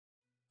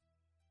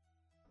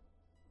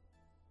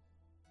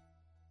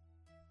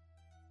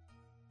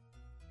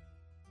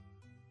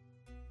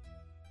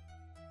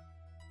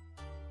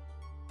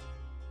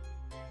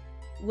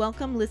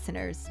Welcome,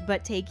 listeners,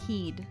 but take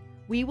heed.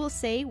 We will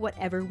say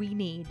whatever we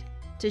need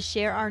to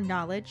share our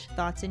knowledge,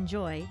 thoughts, and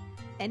joy,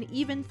 and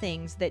even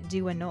things that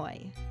do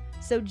annoy.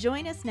 So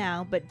join us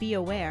now, but be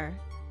aware,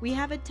 we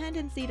have a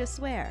tendency to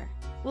swear.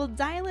 We'll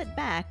dial it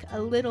back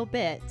a little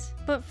bit.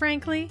 But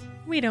frankly,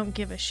 we don't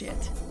give a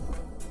shit.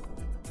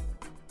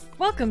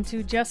 Welcome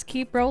to Just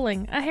Keep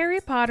Rolling, a Harry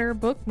Potter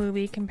book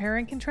movie compare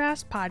and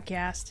contrast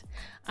podcast.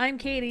 I'm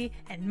Katie,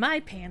 and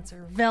my pants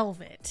are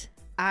velvet.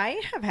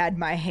 I have had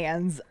my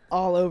hands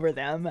all over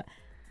them.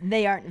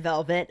 They aren't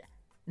velvet,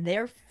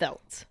 they're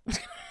felt.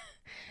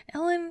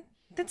 Ellen,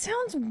 that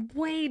sounds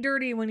way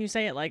dirty when you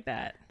say it like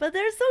that. But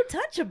they're so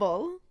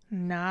touchable.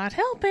 Not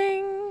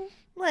helping.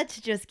 Let's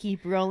just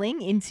keep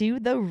rolling into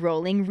the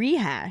rolling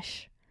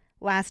rehash.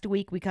 Last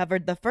week we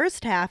covered the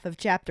first half of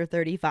Chapter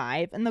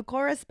 35 and the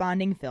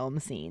corresponding film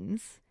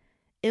scenes.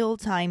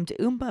 Ill-timed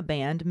Oompa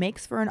Band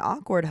makes for an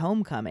awkward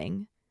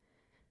homecoming.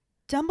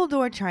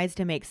 Dumbledore tries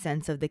to make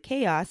sense of the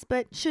chaos,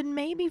 but should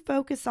maybe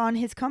focus on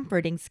his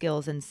comforting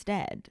skills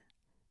instead.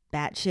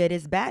 Batshit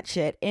is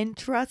batshit, and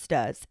trust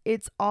us,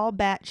 it's all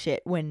batshit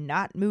when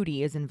not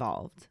Moody is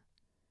involved.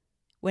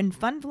 When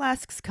fun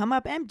flasks come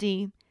up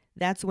empty,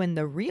 that's when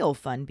the real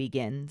fun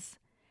begins.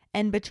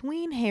 And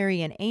between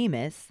Harry and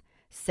Amos,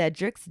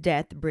 Cedric's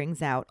death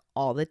brings out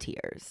all the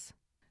tears.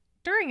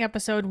 During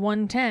episode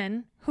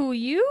 110, Who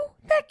You?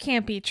 That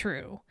can't be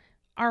true.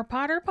 Our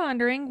Potter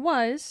Pondering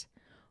was,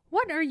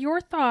 what are your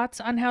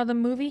thoughts on how the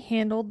movie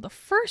handled the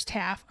first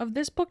half of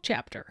this book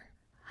chapter?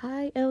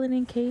 Hi, Ellen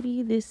and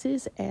Katie. This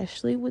is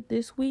Ashley with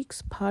this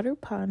week's Potter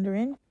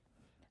Pondering.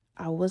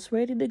 I was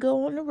ready to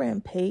go on a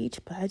rampage,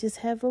 but I just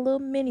have a little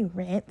mini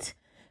rant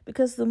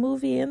because the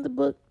movie and the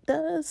book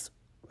does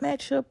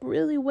match up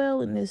really well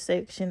in this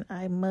section,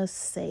 I must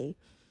say.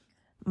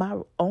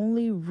 My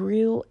only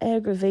real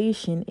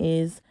aggravation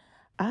is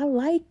I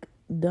like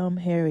dumb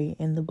Harry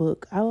in the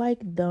book. I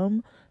like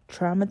dumb,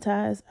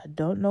 traumatized. I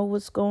don't know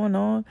what's going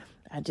on.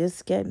 I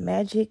just get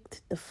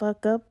magicked the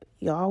fuck up.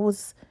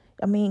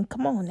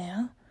 Come on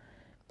now.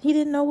 He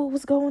didn't know what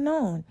was going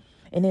on.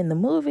 And in the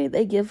movie,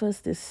 they give us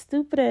this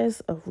stupid ass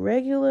of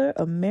regular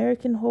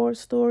American horror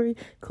story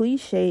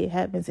cliche. It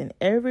happens in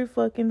every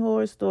fucking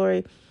horror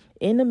story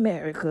in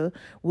America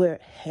where,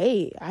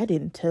 hey, I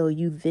didn't tell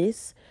you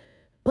this,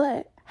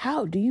 but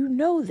how do you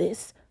know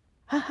this?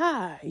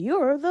 Haha,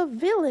 you're the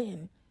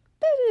villain.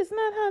 That is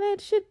not how that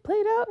shit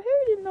played out.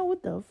 Harry didn't know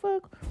what the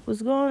fuck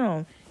was going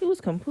on. He was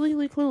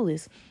completely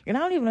clueless. And I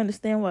don't even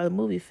understand why the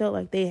movie felt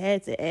like they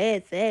had to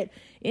add that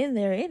in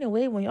there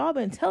anyway when y'all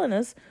been telling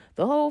us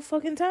the whole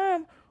fucking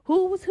time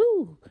who was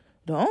who.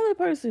 The only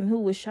person who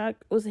was shot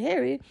was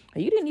Harry.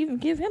 You didn't even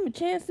give him a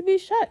chance to be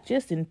shot,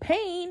 just in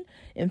pain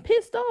and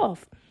pissed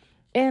off.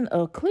 And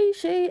a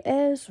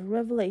cliche-ass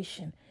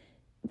revelation.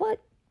 What?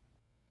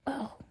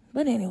 Oh,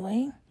 but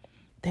anyway,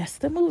 that's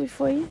the movie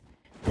for you.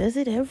 Does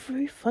it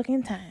every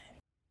fucking time.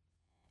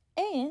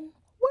 And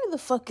where the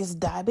fuck is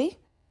Dobby?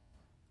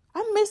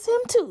 I miss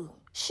him too.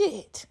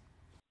 Shit.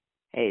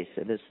 Hey,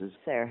 so this is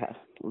Sarah,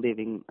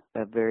 leaving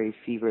a very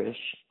feverish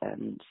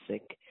and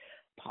sick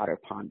Potter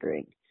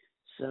Pondering.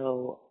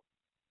 So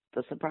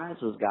the surprise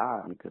was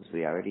gone because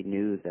we already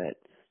knew that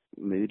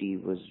Moody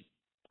was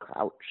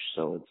Crouch.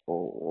 So it's,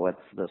 well,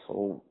 what's this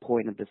whole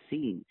point of the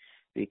scene?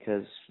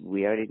 Because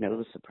we already know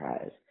the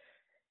surprise.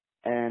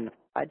 And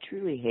I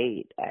truly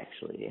hate,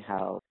 actually,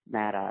 how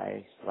Mad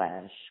Eye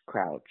 /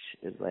 Crouch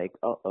is like,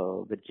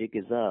 uh-oh, the jig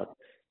is up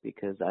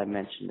because I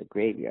mentioned the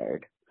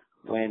graveyard,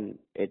 when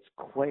it's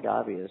quite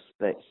obvious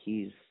that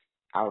he's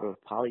out of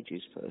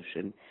Polyjuice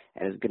Potion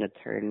and is going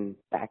to turn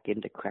back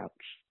into Crouch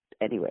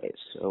anyways.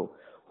 So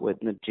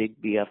wouldn't the jig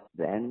be up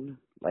then?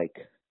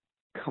 Like,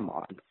 come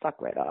on,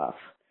 fuck right off.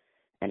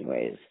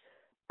 Anyways,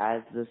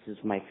 as this is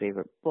my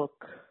favorite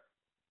book,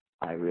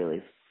 I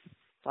really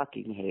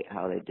fucking hate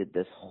how they did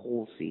this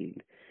whole scene.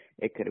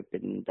 It could have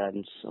been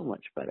done so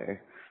much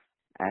better.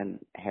 And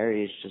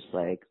Harry's just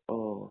like,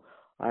 oh,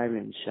 I'm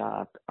in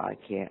shock. I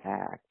can't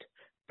act.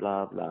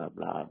 Blah, blah,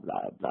 blah,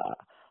 blah, blah.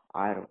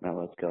 I don't know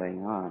what's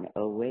going on.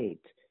 Oh,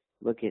 wait.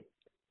 Look at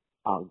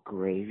a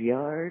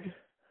graveyard?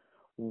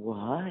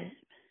 What?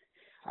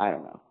 I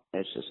don't know.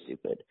 It's just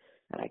stupid.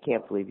 And I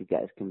can't believe you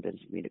guys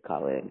convinced me to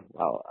call in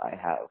while I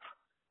have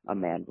a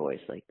man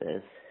voice like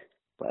this.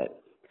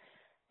 But,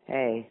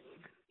 hey,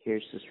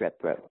 here's the strep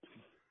throat.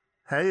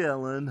 Hey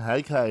Ellen,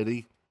 hey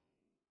Katie.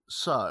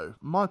 So,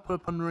 my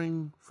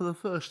pondering for the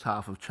first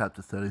half of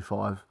Chapter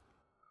 35.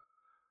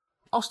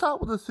 I'll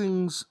start with the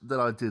things that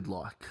I did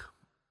like.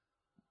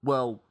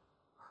 Well,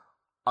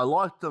 I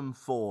liked them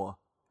for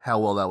how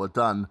well they were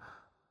done,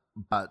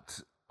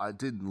 but I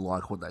didn't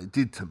like what they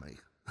did to me.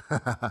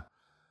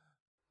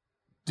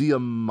 The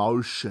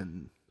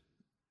emotion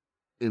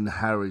in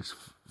Harry's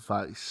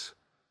face.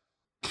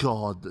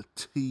 God, the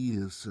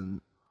tears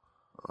and...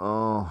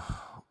 oh,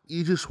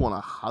 you just want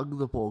to hug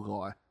the poor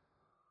guy.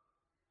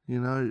 You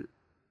know,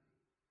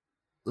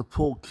 the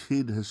poor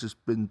kid has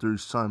just been through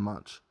so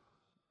much.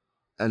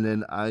 And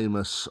then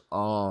Amos,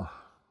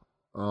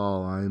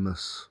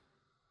 Amos.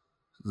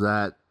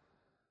 That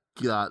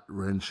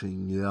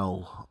gut-wrenching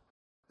yell.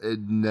 It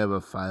never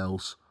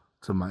fails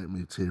to make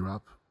me tear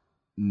up.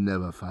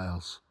 Never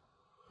fails.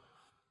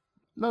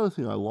 Another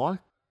thing I like,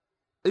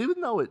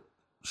 even though it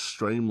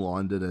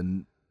streamlined it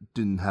and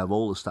didn't have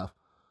all the stuff,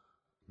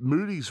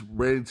 Moody's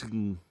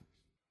ranting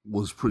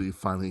was pretty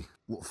funny.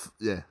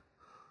 Yeah.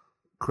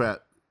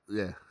 Crap.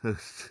 Yeah.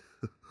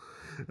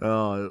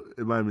 Oh,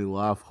 it made me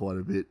laugh quite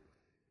a bit.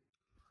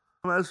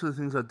 As for the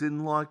things I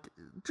didn't like,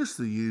 just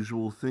the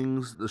usual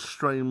things, the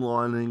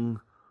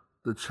streamlining,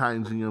 the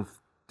changing of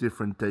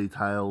different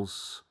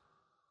details.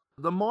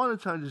 The minor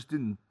changes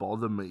didn't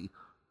bother me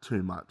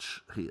too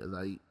much here.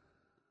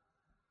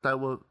 They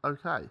were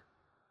okay.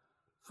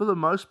 For the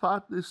most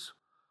part,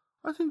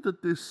 I think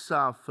that this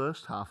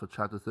first half of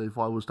Chapter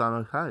 35 was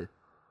done okay.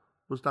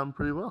 Was done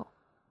pretty well.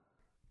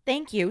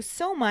 Thank you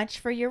so much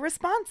for your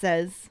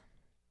responses.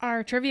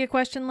 Our trivia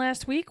question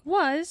last week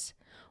was,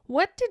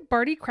 what did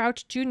Barty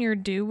Crouch Jr.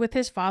 do with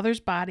his father's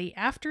body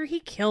after he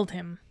killed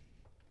him?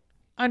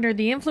 Under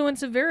the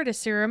influence of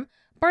Veritaserum,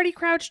 Barty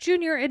Crouch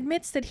Jr.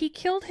 admits that he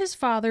killed his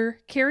father,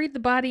 carried the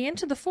body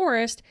into the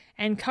forest,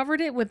 and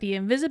covered it with the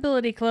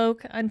invisibility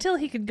cloak until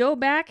he could go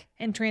back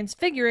and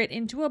transfigure it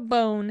into a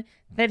bone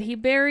that he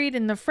buried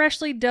in the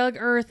freshly dug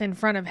earth in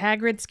front of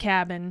Hagrid's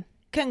cabin.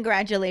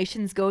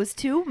 Congratulations goes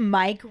to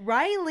Mike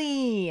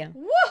Riley.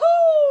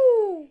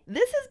 Woohoo!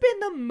 This has been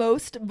the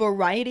most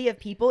variety of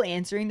people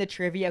answering the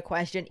trivia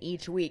question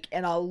each week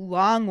in a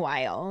long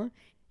while.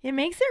 It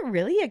makes it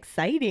really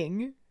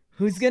exciting.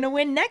 Who's going to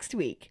win next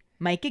week?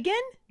 Mike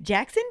again?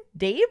 Jackson?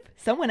 Dave?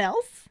 Someone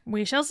else?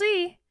 We shall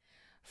see.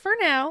 For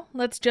now,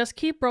 let's just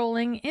keep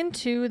rolling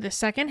into the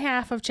second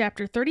half of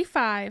Chapter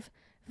 35,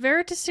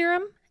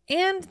 Veritaserum,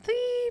 and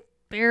the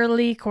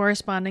barely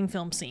corresponding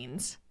film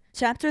scenes.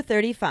 Chapter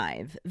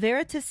 35,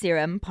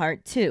 Veritaserum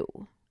Part 2.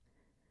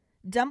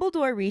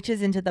 Dumbledore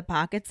reaches into the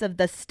pockets of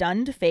the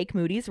stunned fake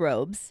Moody's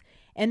robes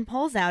and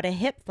pulls out a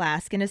hip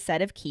flask and a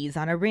set of keys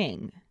on a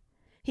ring.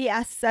 He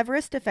asks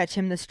Severus to fetch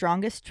him the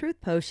strongest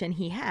truth potion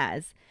he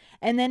has,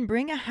 and then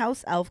bring a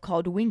house elf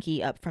called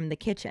Winky up from the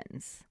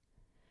kitchens.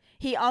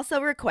 He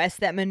also requests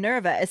that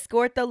Minerva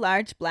escort the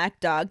large black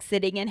dog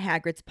sitting in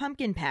Hagrid's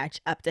pumpkin patch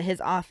up to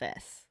his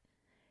office.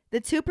 The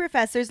two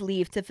professors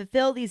leave to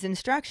fulfill these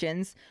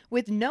instructions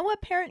with no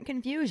apparent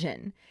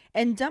confusion,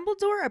 and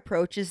Dumbledore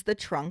approaches the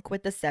trunk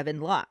with the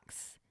 7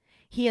 locks.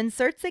 He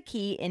inserts a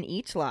key in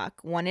each lock,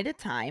 one at a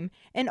time,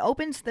 and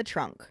opens the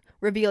trunk,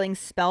 revealing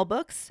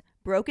spellbooks,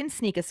 broken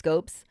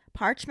sneakoscopes,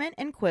 parchment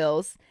and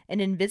quills, an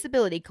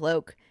invisibility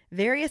cloak,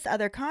 various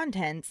other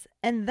contents,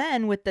 and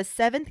then with the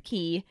 7th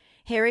key,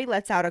 Harry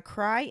lets out a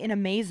cry in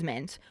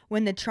amazement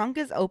when the trunk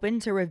is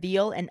opened to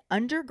reveal an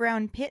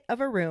underground pit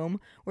of a room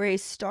where a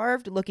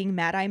starved-looking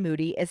Mad-Eye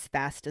Moody is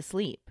fast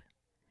asleep.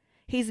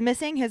 He's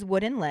missing his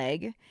wooden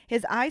leg,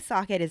 his eye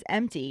socket is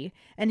empty,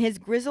 and his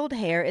grizzled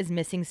hair is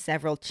missing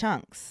several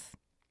chunks.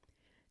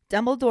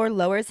 Dumbledore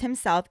lowers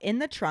himself in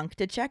the trunk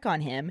to check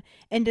on him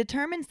and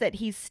determines that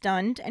he's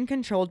stunned and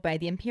controlled by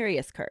the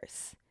Imperius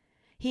Curse.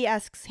 He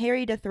asks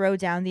Harry to throw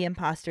down the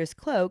imposter's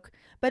cloak,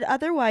 but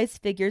otherwise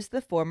figures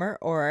the former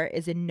Auror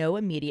is in no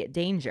immediate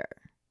danger.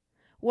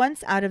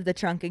 Once out of the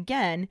trunk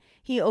again,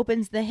 he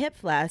opens the hip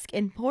flask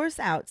and pours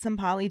out some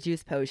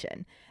Polyjuice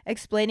potion,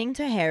 explaining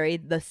to Harry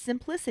the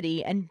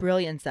simplicity and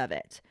brilliance of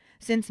it,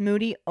 since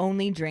Moody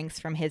only drinks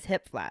from his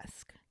hip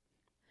flask.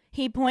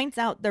 He points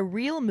out the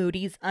real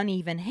Moody's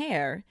uneven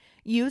hair,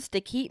 used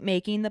to keep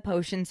making the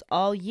potions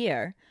all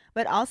year,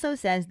 but also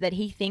says that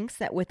he thinks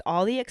that with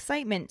all the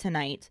excitement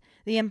tonight,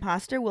 the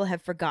imposter will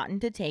have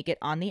forgotten to take it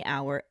on the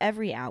hour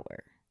every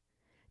hour.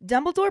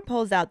 Dumbledore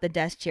pulls out the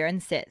desk chair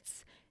and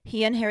sits,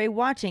 he and Harry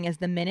watching as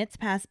the minutes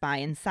pass by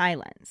in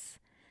silence.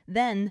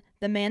 Then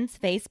the man's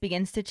face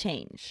begins to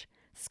change,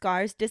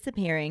 scars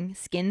disappearing,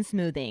 skin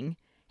smoothing,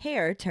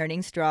 hair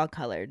turning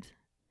straw-colored.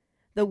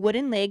 The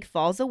wooden leg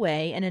falls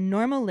away and a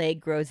normal leg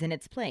grows in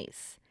its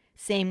place.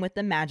 Same with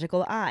the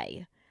magical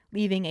eye,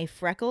 leaving a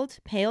freckled,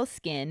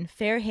 pale-skinned,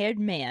 fair-haired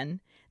man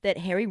that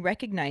Harry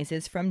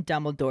recognizes from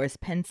Dumbledore's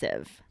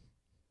pensive.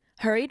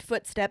 Hurried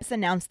footsteps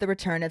announce the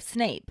return of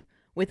Snape,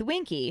 with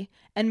Winky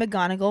and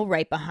McGonagall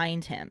right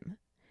behind him.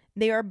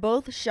 They are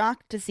both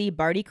shocked to see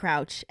Barty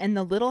Crouch, and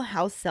the little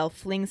house elf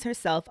flings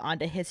herself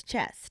onto his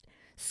chest,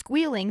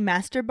 squealing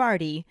Master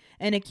Barty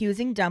and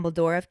accusing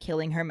Dumbledore of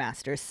killing her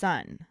master's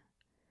son.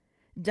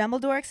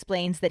 Dumbledore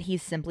explains that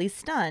he's simply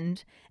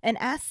stunned and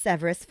asks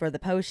Severus for the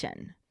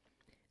potion.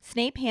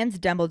 Snape hands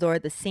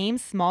Dumbledore the same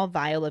small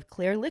vial of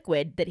clear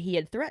liquid that he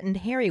had threatened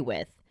Harry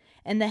with,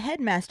 and the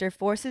headmaster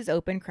forces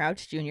open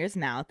Crouch Jr.'s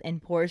mouth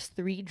and pours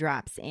 3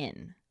 drops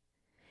in.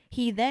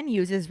 He then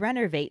uses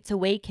Renervate to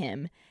wake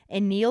him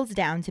and kneels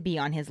down to be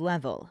on his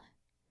level.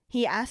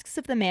 He asks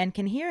if the man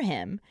can hear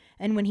him,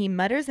 and when he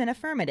mutters an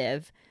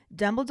affirmative,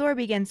 Dumbledore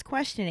begins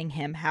questioning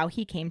him how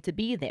he came to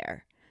be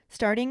there,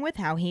 starting with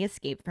how he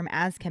escaped from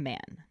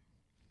Azkaban.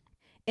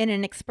 In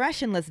an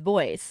expressionless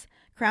voice,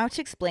 Crouch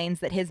explains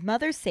that his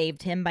mother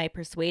saved him by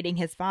persuading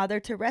his father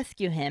to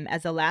rescue him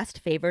as a last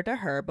favor to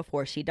her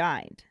before she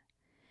died.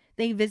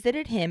 They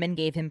visited him and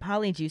gave him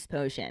Polyjuice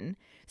Potion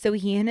so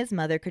he and his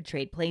mother could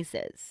trade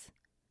places.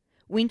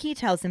 Winky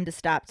tells him to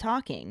stop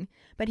talking,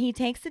 but he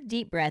takes a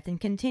deep breath and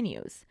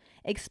continues,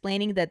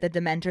 explaining that the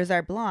Dementors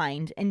are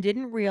blind and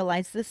didn't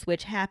realize the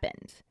switch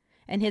happened,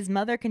 and his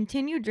mother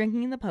continued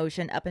drinking the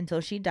potion up until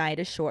she died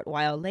a short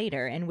while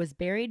later and was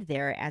buried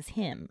there as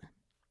him.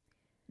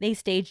 They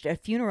staged a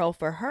funeral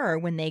for her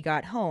when they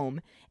got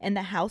home, and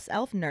the house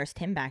elf nursed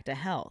him back to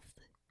health.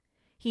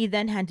 He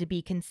then had to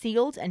be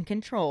concealed and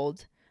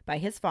controlled by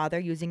his father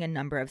using a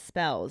number of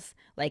spells,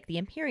 like the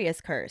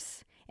Imperious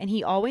Curse, and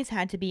he always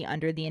had to be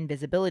under the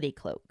invisibility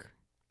cloak.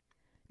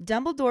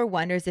 Dumbledore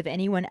wonders if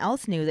anyone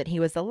else knew that he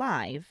was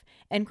alive,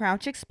 and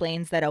Crouch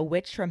explains that a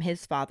witch from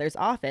his father's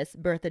office,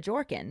 Bertha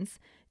Jorkins,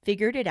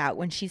 figured it out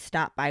when she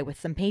stopped by with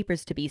some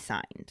papers to be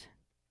signed.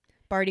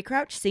 Barty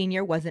Crouch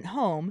Sr. wasn't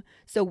home,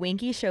 so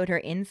Winky showed her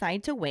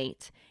inside to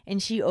wait,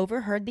 and she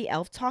overheard the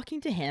elf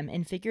talking to him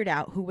and figured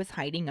out who was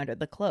hiding under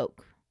the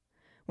cloak.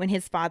 When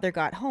his father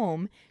got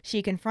home,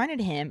 she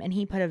confronted him and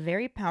he put a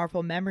very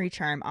powerful memory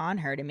charm on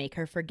her to make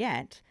her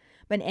forget,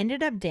 but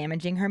ended up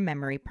damaging her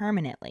memory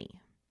permanently.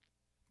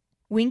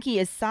 Winky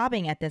is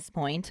sobbing at this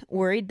point,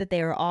 worried that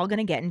they are all going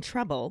to get in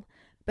trouble,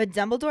 but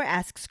Dumbledore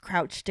asks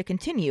Crouch to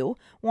continue,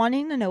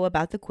 wanting to know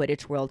about the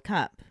Quidditch World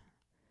Cup.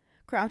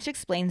 Crouch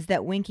explains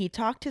that Winky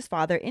talked his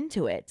father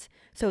into it,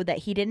 so that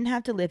he didn't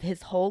have to live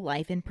his whole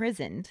life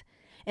imprisoned,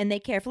 and they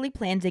carefully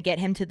planned to get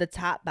him to the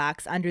top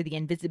box under the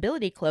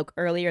invisibility cloak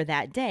earlier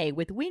that day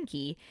with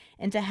Winky,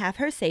 and to have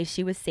her say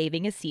she was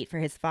saving a seat for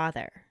his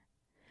father.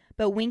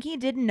 But Winky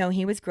didn't know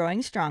he was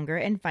growing stronger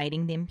and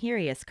fighting the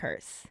Imperious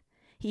Curse.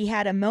 He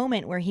had a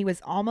moment where he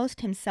was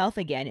almost himself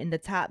again in the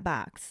top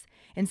box,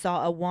 and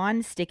saw a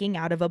wand sticking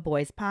out of a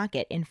boy's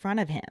pocket in front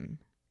of him.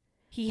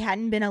 He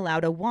hadn't been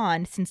allowed a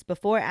wand since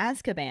before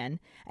Azkaban,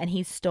 and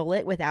he stole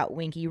it without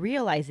Winky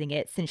realizing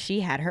it since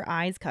she had her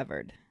eyes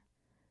covered.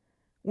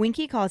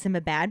 Winky calls him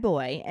a bad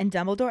boy, and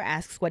Dumbledore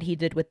asks what he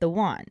did with the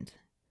wand.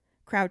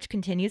 Crouch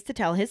continues to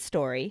tell his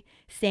story,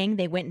 saying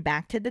they went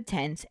back to the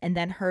tent and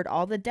then heard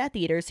all the Death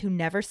Eaters who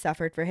never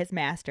suffered for his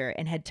master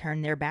and had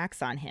turned their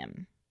backs on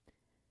him.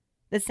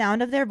 The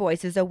sound of their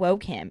voices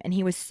awoke him, and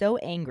he was so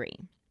angry.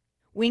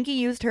 Winky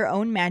used her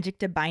own magic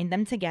to bind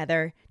them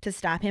together to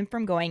stop him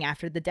from going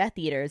after the Death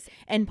Eaters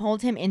and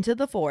pulled him into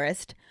the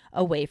forest,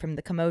 away from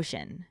the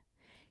commotion.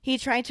 He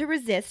tried to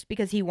resist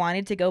because he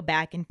wanted to go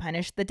back and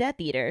punish the Death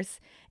Eaters,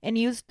 and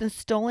used the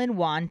stolen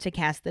wand to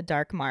cast the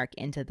Dark Mark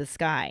into the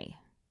sky.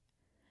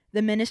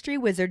 The Ministry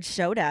wizards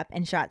showed up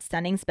and shot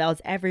stunning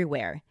spells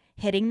everywhere,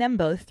 hitting them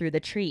both through the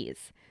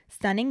trees,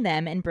 stunning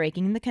them and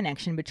breaking the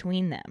connection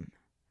between them.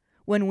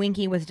 When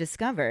Winky was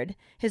discovered,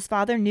 his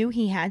father knew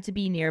he had to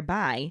be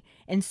nearby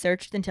and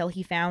searched until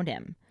he found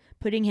him,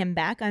 putting him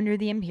back under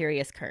the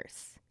Imperious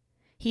Curse.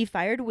 He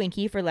fired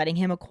Winky for letting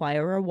him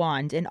acquire a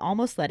wand and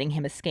almost letting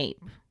him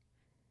escape.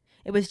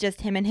 It was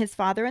just him and his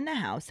father in the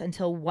house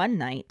until one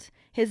night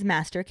his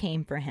master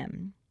came for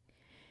him.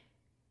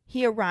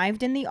 He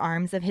arrived in the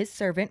arms of his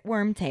servant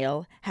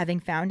Wormtail, having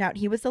found out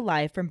he was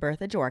alive from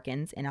Bertha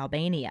Jorkins in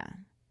Albania.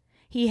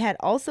 He had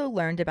also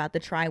learned about the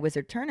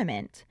Triwizard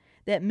Tournament,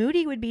 that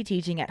Moody would be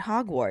teaching at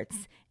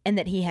Hogwarts, and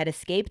that he had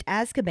escaped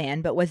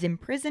Azkaban but was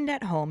imprisoned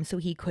at home so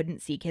he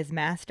couldn't seek his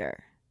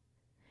master.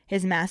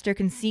 His master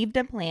conceived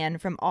a plan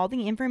from all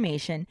the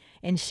information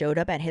and showed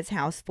up at his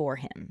house for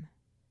him.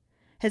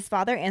 His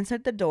father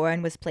answered the door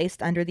and was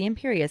placed under the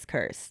Imperious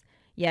Curse,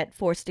 yet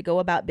forced to go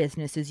about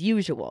business as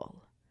usual.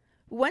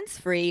 Once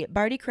free,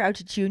 Barty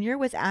Crouch Jr.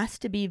 was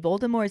asked to be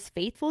Voldemort's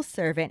faithful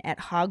servant at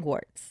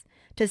Hogwarts,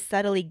 to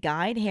subtly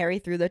guide Harry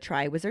through the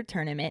Triwizard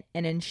Tournament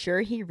and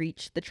ensure he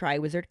reached the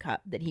Triwizard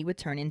Cup that he would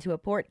turn into a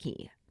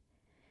Portkey.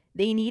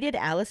 They needed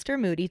Alastor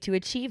Moody to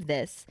achieve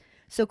this,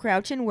 so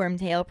Crouch and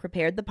Wormtail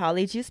prepared the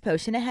Polyjuice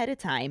Potion ahead of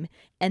time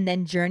and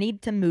then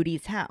journeyed to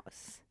Moody's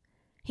house.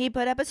 He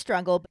put up a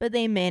struggle, but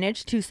they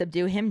managed to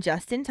subdue him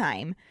just in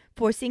time,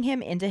 forcing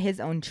him into his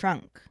own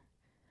trunk.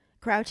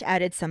 Crouch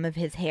added some of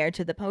his hair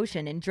to the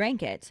potion and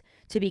drank it,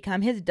 to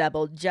become his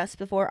double just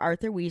before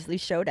Arthur Weasley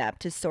showed up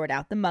to sort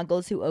out the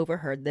muggles who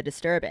overheard the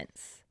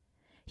disturbance.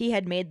 He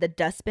had made the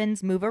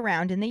dustbins move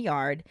around in the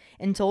yard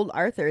and told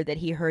Arthur that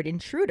he heard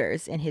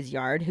intruders in his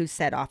yard who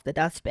set off the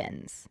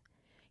dustbins.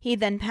 He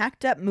then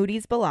packed up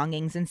Moody's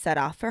belongings and set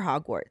off for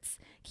Hogwarts,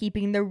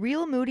 keeping the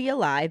real Moody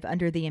alive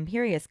under the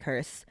Imperious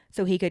Curse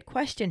so he could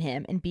question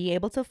him and be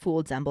able to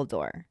fool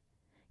Dumbledore.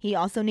 He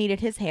also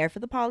needed his hair for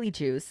the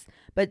Polyjuice,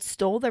 but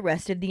stole the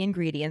rest of the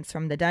ingredients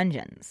from the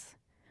dungeons.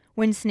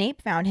 When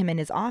Snape found him in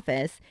his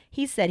office,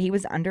 he said he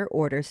was under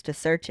orders to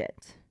search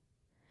it.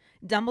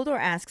 Dumbledore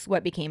asks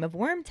what became of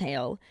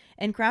Wormtail,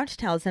 and Crouch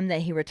tells him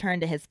that he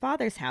returned to his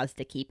father's house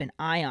to keep an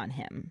eye on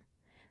him.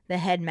 The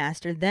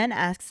headmaster then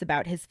asks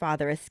about his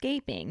father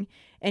escaping,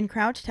 and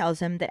Crouch tells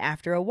him that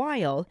after a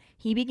while,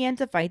 he began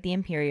to fight the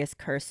Imperious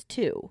Curse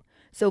too,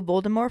 so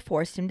Voldemort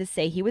forced him to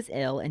say he was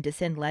ill and to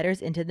send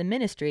letters into the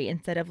Ministry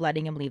instead of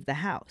letting him leave the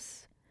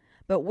house.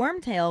 But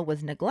Wormtail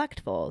was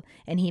neglectful,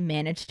 and he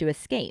managed to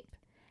escape,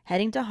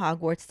 heading to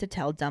Hogwarts to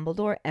tell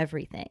Dumbledore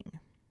everything.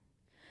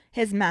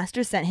 His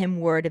master sent him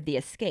word of the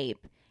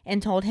escape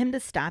and told him to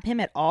stop him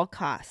at all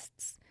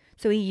costs,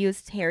 so he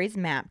used Harry's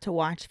map to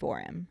watch for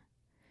him.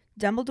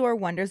 Dumbledore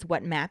wonders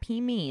what map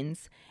he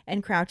means,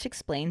 and Crouch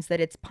explains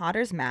that it's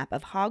Potter's map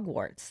of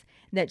Hogwarts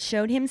that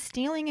showed him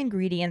stealing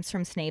ingredients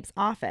from Snape's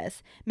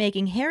office,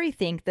 making Harry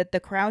think that the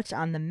Crouch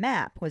on the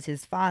map was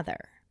his father.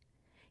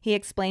 He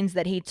explains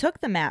that he took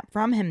the map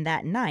from him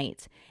that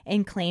night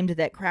and claimed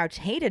that Crouch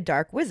hated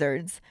dark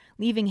wizards,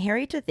 leaving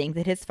Harry to think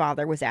that his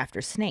father was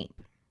after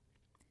Snape.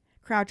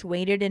 Crouch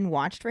waited and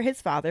watched for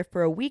his father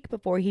for a week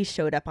before he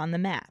showed up on the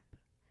map.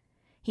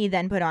 He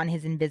then put on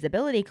his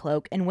invisibility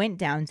cloak and went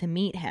down to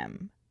meet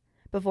him.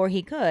 Before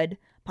he could,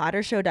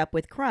 Potter showed up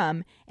with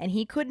Krum, and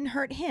he couldn't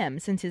hurt him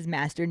since his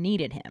master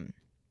needed him.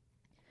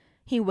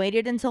 He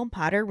waited until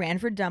Potter ran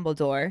for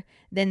Dumbledore,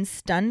 then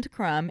stunned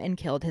Krum and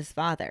killed his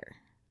father.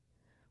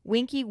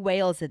 Winky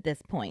wails at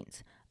this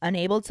point,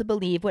 unable to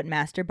believe what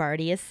Master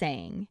Barty is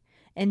saying,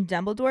 and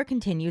Dumbledore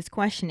continues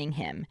questioning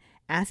him,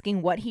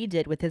 asking what he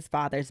did with his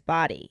father's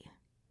body.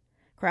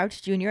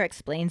 Crouch Jr.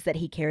 explains that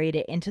he carried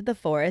it into the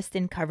forest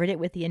and covered it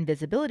with the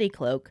invisibility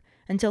cloak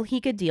until he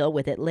could deal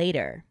with it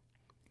later.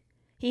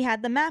 He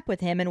had the map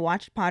with him and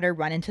watched Potter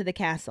run into the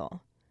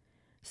castle.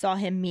 Saw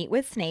him meet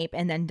with Snape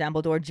and then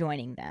Dumbledore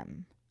joining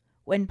them.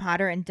 When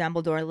Potter and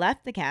Dumbledore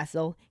left the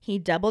castle, he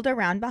doubled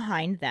around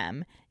behind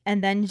them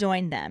and then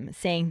joined them,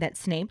 saying that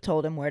Snape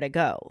told him where to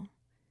go.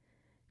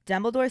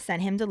 Dumbledore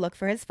sent him to look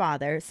for his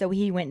father, so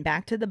he went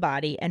back to the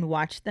body and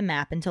watched the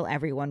map until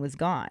everyone was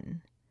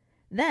gone.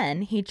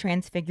 Then he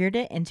transfigured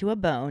it into a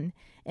bone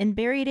and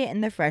buried it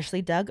in the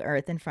freshly dug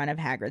earth in front of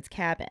Hagrid's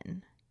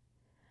cabin.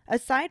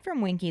 Aside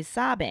from Winky's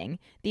sobbing,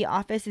 the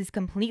office is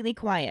completely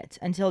quiet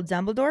until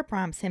Dumbledore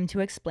prompts him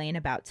to explain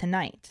about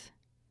tonight.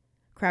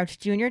 Crouch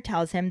Jr.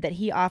 tells him that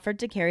he offered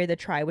to carry the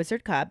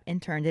Triwizard Cup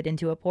and turned it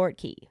into a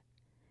portkey.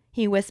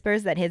 He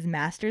whispers that his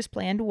master's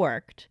plan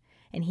worked,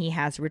 and he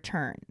has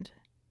returned.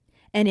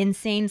 An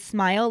insane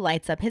smile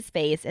lights up his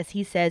face as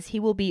he says he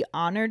will be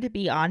honored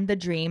beyond the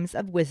dreams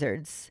of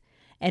wizards,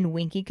 and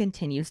Winky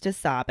continues to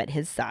sob at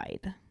his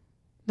side.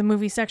 The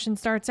movie section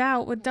starts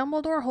out with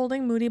Dumbledore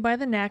holding Moody by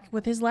the neck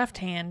with his left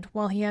hand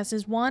while he has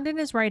his wand in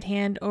his right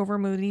hand over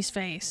Moody's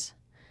face.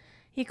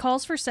 He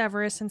calls for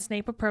Severus and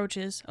Snape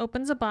approaches,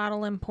 opens a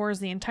bottle and pours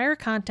the entire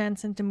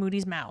contents into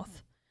Moody's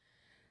mouth.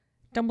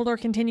 Dumbledore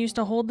continues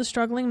to hold the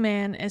struggling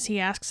man as he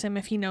asks him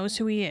if he knows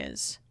who he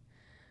is.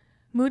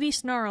 Moody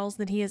snarls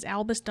that he is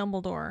Albus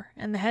Dumbledore,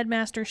 and the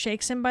headmaster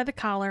shakes him by the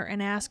collar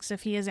and asks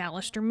if he is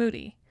Alastor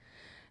Moody.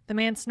 The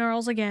man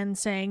snarls again,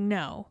 saying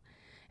no,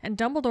 and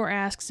Dumbledore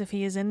asks if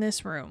he is in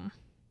this room.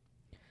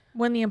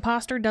 When the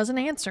imposter doesn't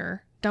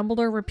answer,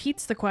 Dumbledore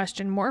repeats the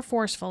question more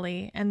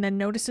forcefully and then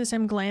notices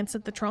him glance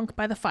at the trunk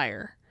by the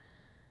fire.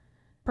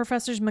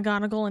 Professors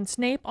McGonagall and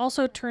Snape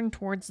also turn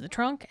towards the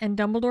trunk, and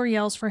Dumbledore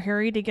yells for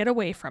Harry to get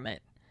away from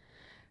it.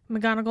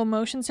 McGonagall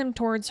motions him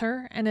towards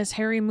her, and as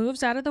Harry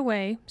moves out of the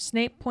way,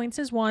 Snape points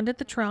his wand at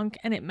the trunk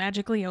and it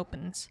magically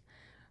opens,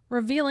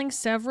 revealing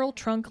several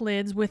trunk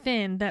lids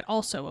within that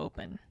also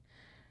open.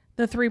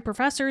 The three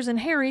professors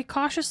and Harry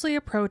cautiously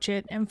approach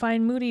it and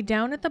find Moody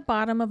down at the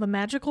bottom of a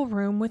magical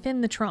room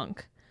within the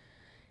trunk.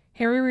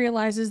 Harry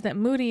realizes that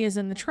Moody is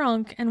in the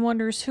trunk and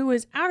wonders who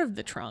is out of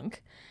the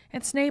trunk,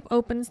 and Snape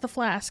opens the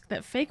flask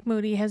that fake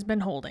Moody has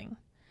been holding.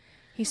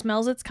 He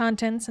smells its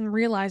contents and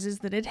realizes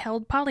that it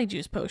held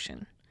Polyjuice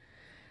Potion.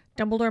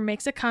 Dumbledore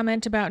makes a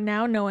comment about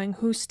now knowing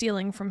who's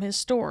stealing from his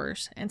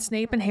stores, and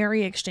Snape and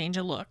Harry exchange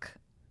a look.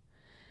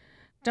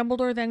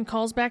 Dumbledore then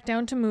calls back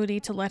down to Moody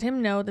to let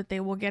him know that they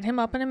will get him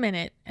up in a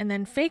minute, and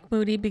then fake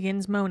Moody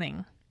begins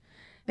moaning.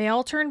 They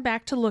all turn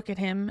back to look at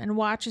him and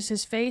watch as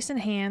his face and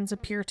hands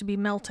appear to be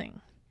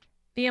melting.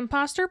 The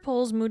imposter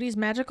pulls Moody's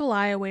magical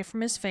eye away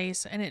from his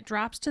face, and it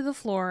drops to the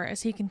floor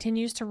as he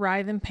continues to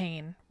writhe in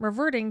pain,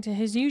 reverting to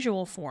his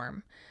usual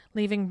form,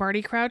 leaving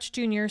Barty Crouch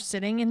Jr.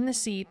 sitting in the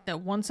seat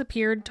that once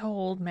appeared to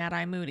hold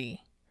Mad-Eye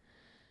Moody.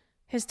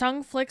 His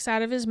tongue flicks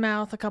out of his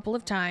mouth a couple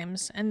of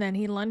times, and then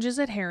he lunges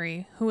at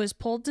Harry, who is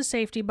pulled to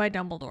safety by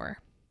Dumbledore.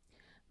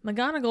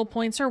 McGonagall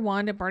points her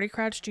wand at Barty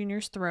Crouch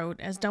Jr.'s throat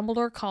as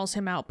Dumbledore calls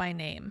him out by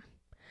name.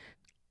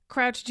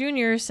 Crouch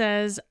Jr.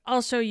 says,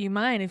 "I'll show you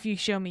mine if you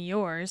show me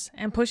yours,"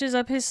 and pushes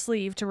up his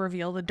sleeve to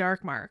reveal the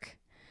dark mark.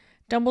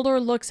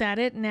 Dumbledore looks at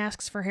it and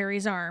asks for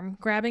Harry's arm,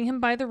 grabbing him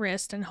by the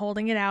wrist and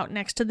holding it out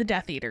next to the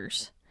Death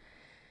Eaters.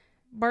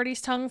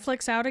 Barty's tongue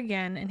flicks out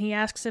again, and he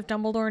asks if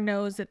Dumbledore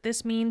knows that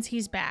this means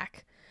he's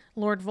back.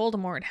 Lord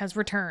Voldemort has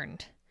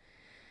returned.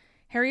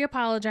 Harry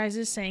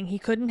apologizes, saying he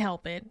couldn't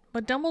help it,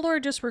 but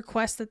Dumbledore just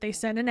requests that they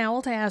send an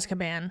owl to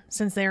Azkaban,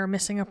 since they are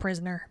missing a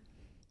prisoner.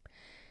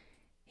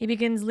 He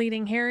begins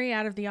leading Harry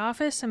out of the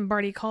office, and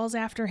Barty calls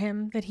after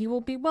him that he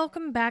will be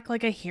welcomed back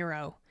like a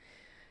hero.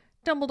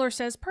 Dumbledore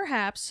says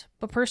perhaps,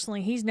 but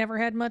personally he's never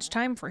had much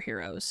time for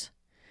heroes.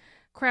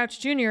 Crouch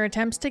Jr.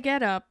 attempts to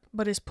get up,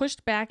 but is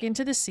pushed back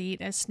into the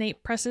seat as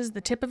Snape presses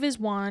the tip of his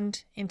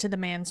wand into the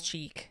man's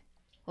cheek.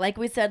 Like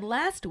we said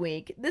last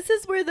week, this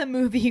is where the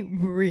movie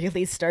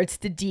really starts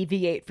to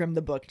deviate from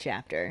the book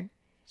chapter.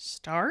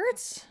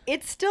 starts?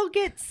 It still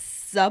gets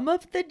some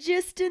of the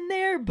gist in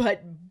there,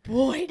 but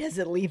boy, does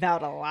it leave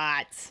out a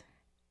lot.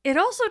 It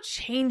also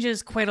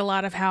changes quite a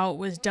lot of how it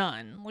was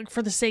done, like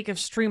for the sake of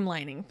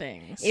streamlining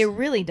things. It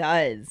really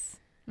does.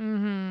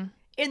 Mm-hmm.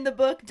 In the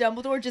book,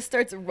 Dumbledore just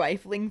starts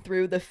rifling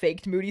through the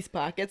faked Moody's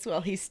pockets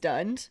while he's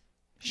stunned.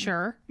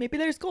 Sure. Maybe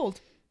there's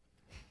gold.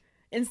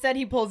 Instead,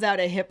 he pulls out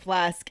a hip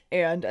flask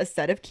and a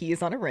set of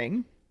keys on a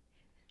ring.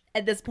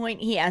 At this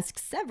point, he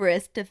asks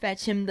Severus to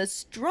fetch him the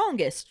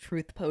strongest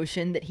truth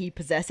potion that he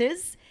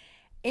possesses,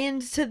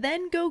 and to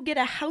then go get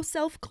a house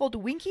elf called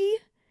Winky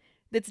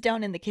that's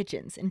down in the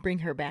kitchens and bring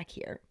her back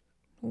here.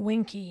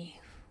 Winky.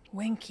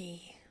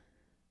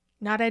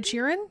 Not Ed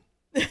Sheeran?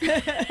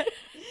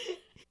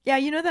 Yeah,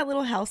 you know that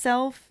little house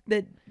elf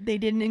that they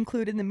didn't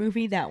include in the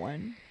movie? That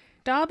one.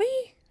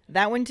 Dobby?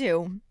 That one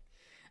too.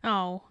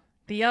 Oh,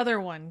 the other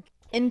one.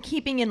 In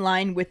keeping in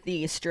line with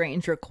the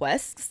strange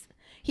requests,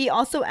 he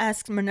also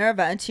asks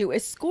Minerva to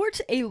escort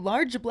a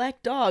large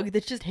black dog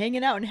that's just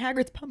hanging out in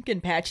Hagrid's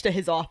pumpkin patch to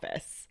his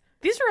office.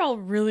 These are all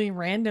really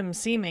random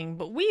seeming,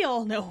 but we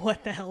all know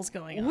what the hell's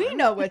going on. We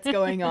know what's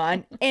going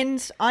on.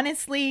 And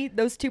honestly,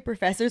 those two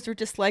professors were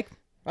just like,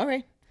 all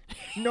right,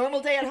 normal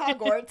day at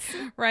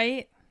Hogwarts.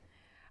 Right?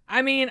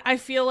 I mean, I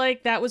feel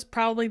like that was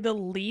probably the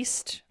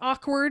least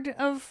awkward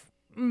of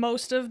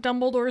most of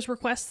Dumbledore's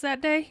requests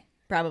that day.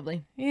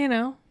 Probably. You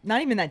know,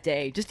 Not even that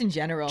day, just in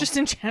general. just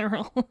in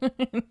general.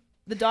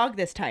 The dog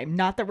this time,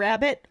 not the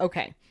rabbit?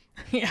 Okay.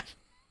 Yeah.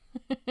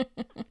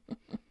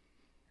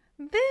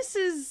 This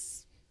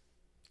is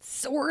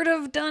sort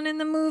of done in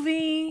the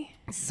movie,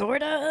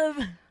 Sort of.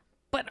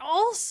 but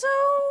also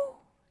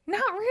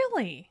not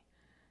really.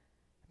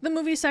 The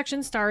movie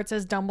section starts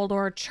as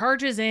Dumbledore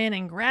charges in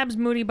and grabs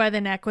Moody by the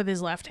neck with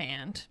his left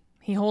hand.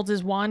 He holds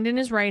his wand in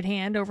his right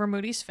hand over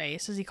Moody's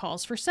face as he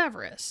calls for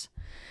Severus.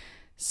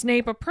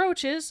 Snape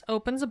approaches,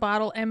 opens a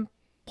bottle, and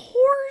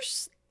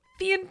pours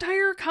the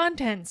entire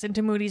contents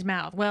into Moody's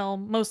mouth. Well,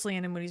 mostly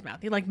into Moody's mouth.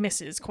 He,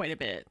 misses quite a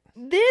bit.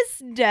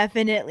 This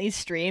definitely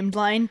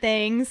streamlined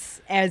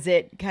things as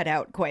it cut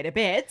out quite a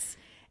bit.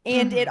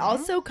 And it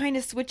also kind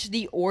of switched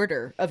the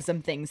order of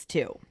some things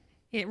too.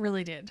 It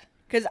really did.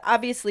 Because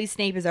obviously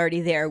Snape is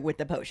already there with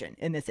the potion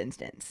in this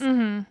instance.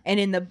 And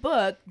in the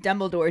book,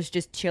 Dumbledore's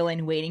just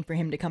chilling, waiting for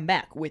him to come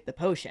back with the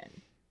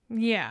potion.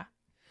 Yeah.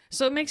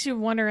 So it makes you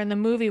wonder, in the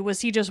movie,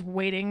 was he just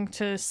waiting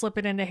to slip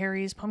it into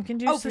Harry's pumpkin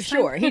juice? Oh, for this time?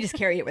 sure. He just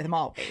carried it with him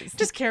always.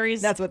 Just carries...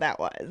 That's what that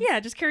was. Yeah,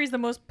 just carries the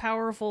most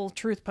powerful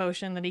truth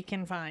potion that he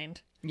can find.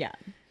 Yeah.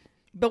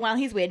 But while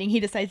he's waiting, he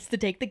decides to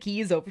take the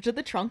keys over to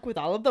the trunk with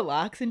all of the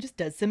locks and just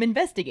does some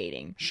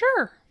investigating.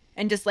 Sure.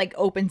 And just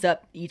opens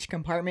up each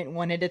compartment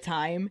one at a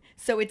time.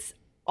 So it's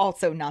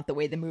also not the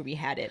way the movie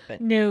had it,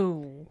 but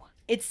No.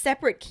 it's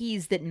separate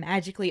keys that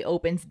magically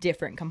opens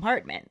different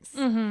compartments.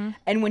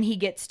 And when he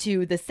gets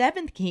to the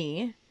 7th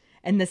key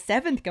and the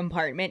 7th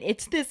compartment,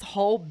 it's this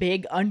whole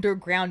big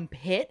underground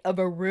pit of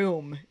a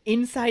room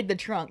inside the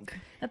trunk.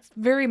 That's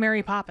very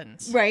Mary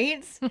Poppins.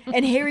 Right?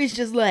 And Harry's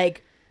just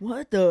like,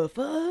 what the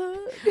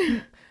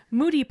fuck?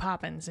 Moody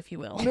Poppins, if you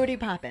will. Moody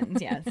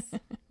Poppins, yes.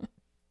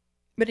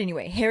 But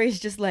anyway, Harry's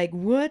just like,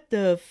 what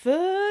the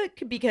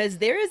fuck? Because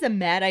there is a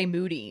Mad-Eye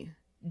Moody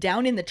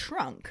down in the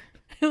trunk.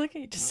 Look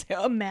at you just say,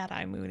 oh,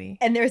 Mad-Eye Moody.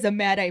 And there's a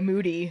Mad-Eye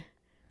Moody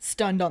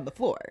stunned on the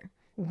floor.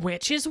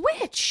 Which is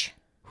which?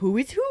 Who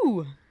is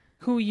who?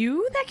 Who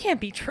you? That can't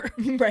be true.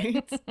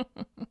 Right?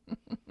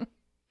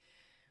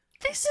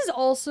 This is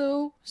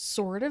also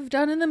sort of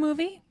done in the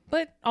movie,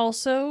 but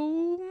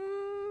also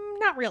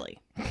not really.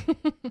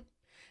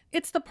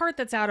 It's the part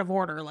that's out of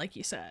order, like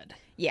you said.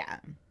 Yeah.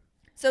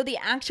 So the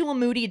actual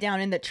Moody down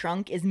in the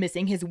trunk is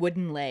missing his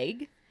wooden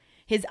leg.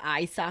 His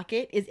eye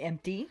socket is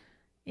empty.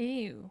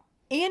 Ew.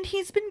 And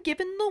he's been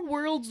given the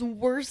world's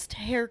worst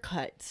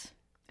haircut.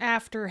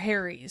 After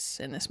Harry's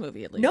in this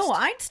movie, at least. No,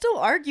 I'd still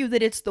argue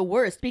that it's the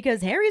worst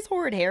because Harry's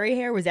horrid Harry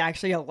hair was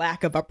actually a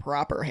lack of a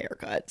proper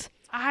haircut.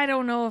 I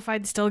don't know if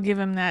I'd still give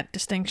him that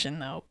distinction,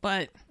 though,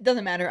 but...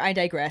 Doesn't matter, I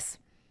digress.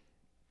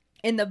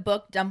 In the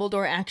book,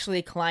 Dumbledore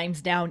actually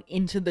climbs down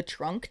into the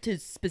trunk to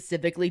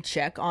specifically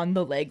check on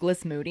the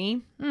legless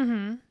Moody.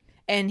 Mm-hmm.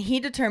 And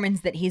he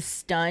determines that he's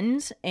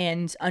stunned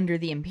and under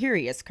the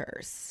Imperius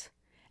Curse.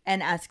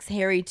 And asks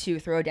Harry to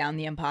throw down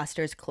the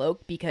imposter's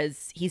cloak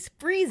because he's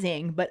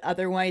freezing, but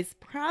otherwise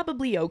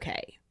probably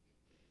okay.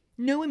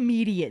 No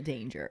immediate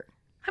danger.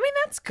 I mean,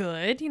 that's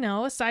good,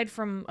 aside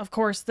from, of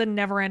course, the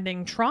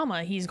never-ending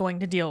trauma he's going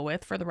to deal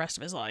with for the rest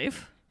of his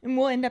life. And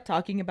we'll end up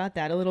talking about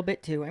that a little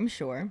bit too, I'm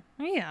sure.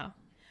 Yeah.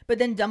 But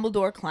then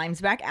Dumbledore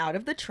climbs back out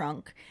of the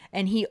trunk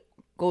and he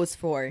goes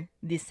for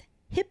this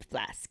hip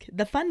flask,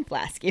 the fun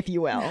flask, if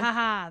you will.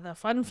 Haha, the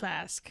fun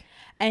flask.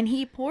 And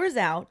he pours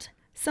out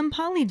some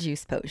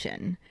Polyjuice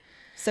potion.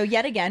 So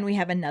yet again, we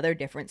have another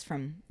difference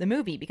from the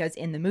movie because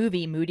in the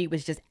movie, Moody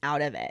was just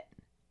out of it.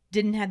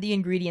 Didn't have the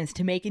ingredients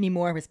to make any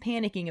more, was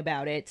panicking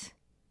about it,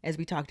 as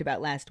we talked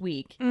about last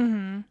week.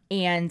 Mm-hmm.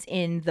 And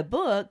in the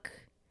book,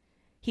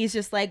 He's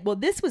just like, well,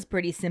 this was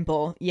pretty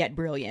simple yet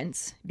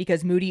brilliant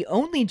because Moody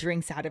only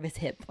drinks out of his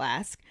hip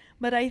flask,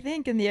 but I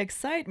think in the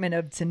excitement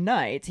of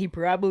tonight, he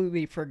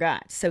probably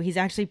forgot. So he's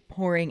actually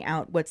pouring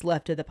out what's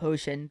left of the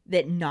potion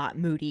that not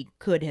Moody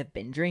could have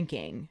been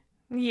drinking,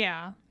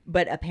 Yeah.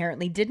 but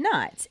apparently did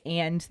not.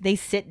 And they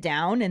sit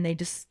down and they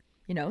just,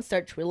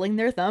 start twiddling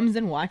their thumbs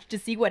and watch to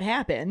see what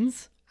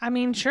happens. I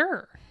mean,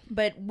 sure.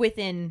 But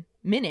within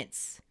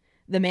minutes,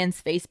 the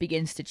man's face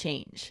begins to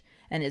change.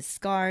 And his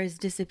scars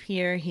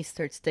disappear. He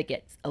starts to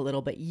get a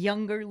little bit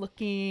younger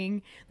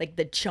looking. Like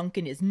the chunk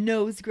in his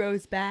nose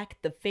grows back.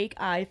 The fake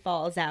eye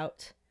falls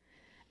out.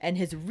 And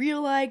his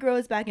real eye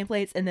grows back in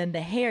place. And then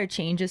the hair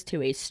changes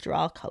to a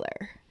straw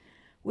color,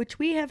 which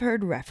we have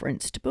heard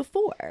referenced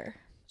before.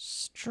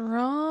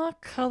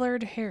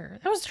 Straw-colored hair.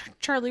 That was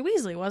Charlie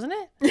Weasley, wasn't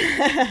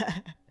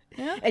it?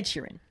 Yeah? Ed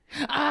Sheeran.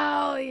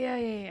 Oh,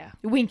 yeah.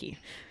 Winky.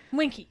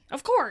 Winky.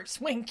 Of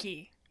course,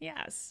 Winky.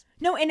 Yes.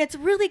 No, and it's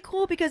really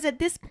cool because at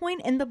this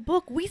point in the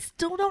book, we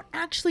still don't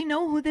actually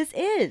know who this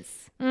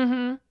is.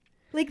 Mm-hmm.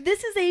 Like,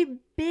 this is a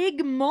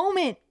big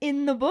moment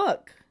in the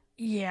book.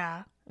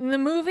 Yeah. In the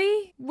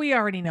movie, we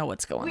already know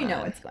what's going on. We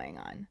know what's going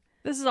on.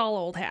 This is all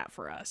old hat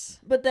for us.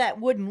 But that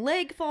wooden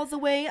leg falls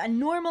away. A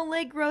normal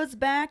leg grows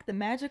back. The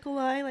magical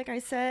eye, like I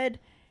said.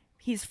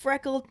 He's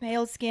freckled,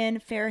 pale skin,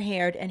 fair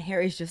haired, and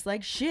Harry's just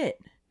like,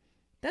 shit.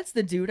 That's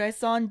the dude I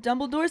saw in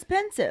Dumbledore's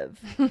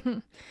Pensive.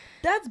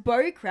 That's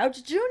Barty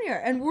Crouch Jr.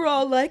 And we're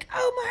all like,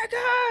 oh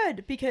my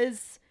God.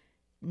 Because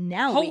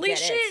now we Holy get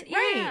shit, it.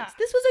 Right. yeah.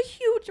 This was a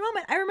huge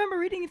moment. I remember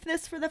reading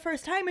this for the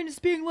first time and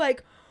just being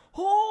like,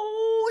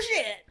 oh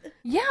shit.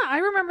 Yeah, I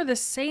remember the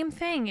same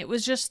thing. It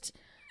was just,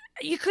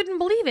 you couldn't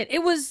believe it.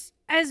 It was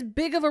as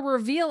big of a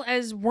reveal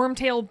as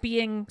Wormtail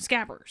being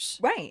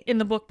Scabbers. Right. In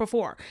the book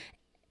before.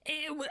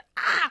 It was,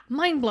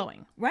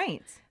 mind-blowing.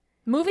 Right.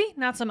 Movie,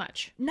 not so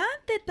much. Not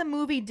that the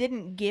movie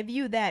didn't give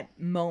you that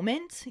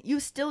moment. You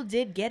still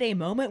did get a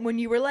moment when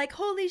you were like,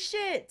 holy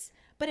shit.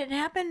 But it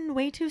happened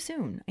way too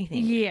soon, I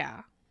think.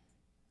 Yeah.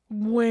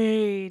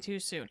 Way too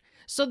soon.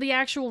 So the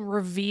actual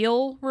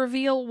reveal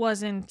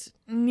wasn't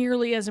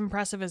nearly as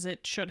impressive as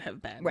it should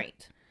have been.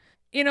 Right.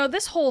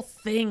 This whole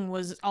thing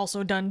was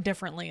also done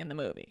differently in the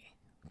movie.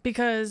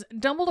 Because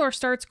Dumbledore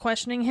starts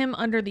questioning him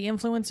under the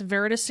influence of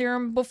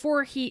Veritaserum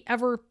before he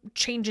ever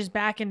changes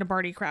back into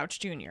Barty Crouch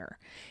Jr.,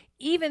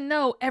 even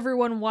though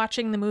everyone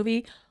watching the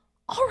movie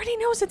already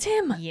knows it's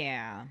him.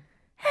 Yeah.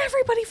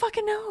 Everybody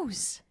fucking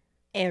knows.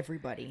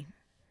 Everybody.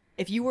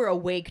 If you were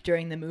awake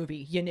during the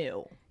movie, you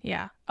knew.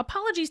 Yeah.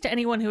 Apologies to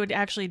anyone who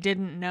actually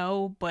didn't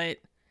know, but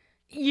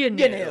you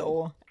knew. You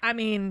knew. I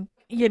mean,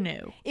 you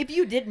knew. If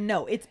you didn't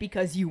know, it's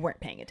because you weren't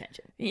paying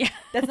attention. Yeah.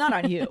 That's not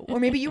on you. Or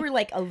maybe you were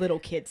like a little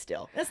kid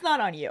still. That's not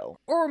on you.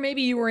 Or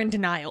maybe you were in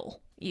denial,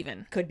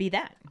 even. Could be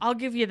that. I'll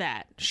give you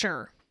that,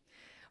 sure.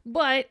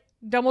 But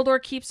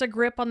Dumbledore keeps a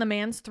grip on the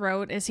man's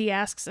throat as he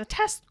asks a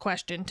test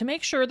question to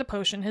make sure the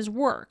potion has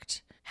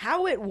worked.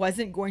 How it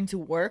wasn't going to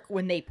work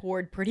when they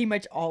poured pretty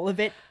much all of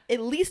it,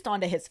 at least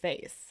onto his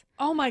face.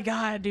 Oh my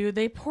god, dude,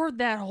 they poured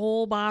that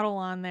whole bottle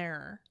on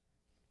there.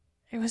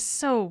 It was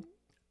so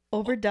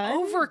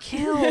Overdone?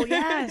 overkill,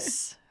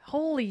 yes.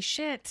 Holy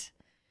shit.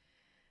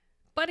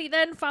 But he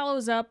then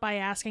follows up by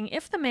asking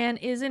if the man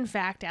is in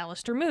fact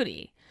Alastor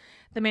Moody.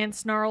 The man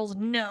snarls,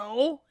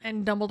 no,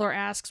 and Dumbledore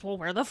asks, well,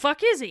 where the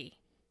fuck is he?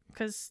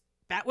 Because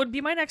that would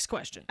be my next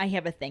question. I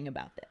have a thing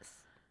about this.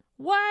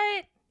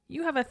 What?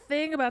 You have a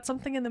thing about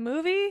something in the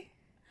movie?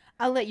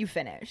 I'll let you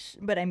finish,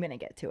 but I'm going to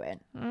get to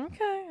it.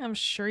 Okay, I'm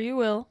sure you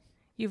will.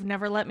 You've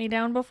never let me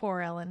down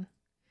before, Ellen.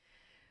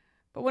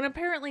 But when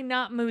apparently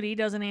not Moody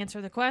doesn't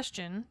answer the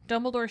question,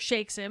 Dumbledore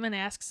shakes him and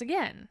asks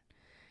again.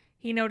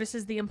 He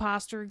notices the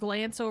imposter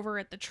glance over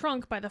at the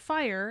trunk by the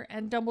fire,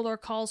 and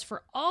Dumbledore calls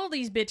for all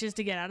these bitches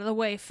to get out of the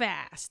way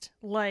fast.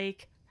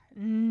 Like,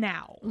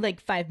 now. Like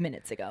 5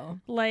 minutes ago.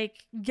 Like,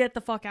 get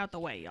the fuck out the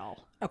way,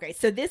 y'all. Okay,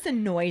 so this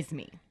annoys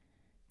me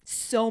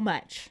so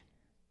much.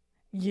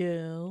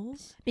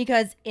 Yes.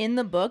 Because in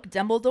the book,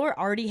 Dumbledore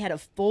already had a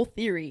full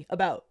theory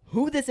about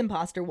who this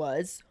imposter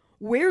was,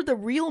 where the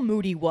real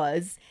Moody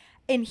was,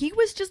 and he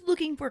was just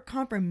looking for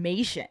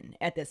confirmation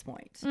at this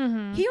point.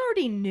 Mm-hmm. He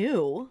already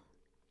knew.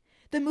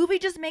 The movie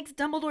just makes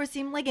Dumbledore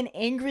seem like an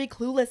angry,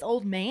 clueless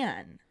old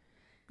man.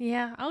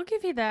 Yeah, I'll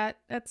give you that.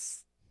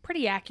 That's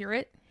pretty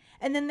accurate.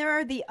 And then there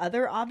are the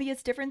other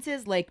obvious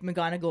differences, like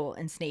McGonagall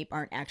and Snape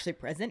aren't actually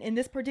present in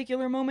this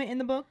particular moment in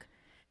the book.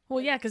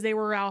 Well, yeah, because they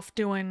were off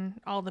doing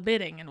all the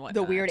bidding and whatnot.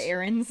 The weird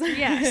errands.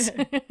 Yes.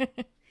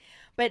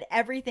 But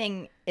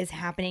everything is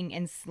happening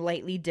in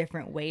slightly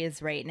different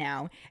ways right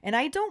now. And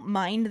I don't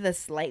mind the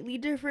slightly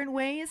different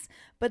ways,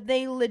 but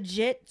they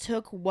legit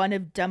took one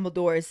of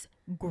Dumbledore's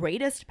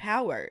greatest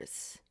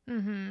powers,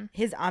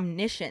 his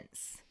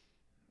omniscience.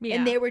 Yeah.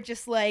 And they were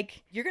just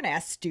like, you're going to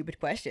ask stupid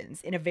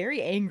questions in a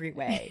very angry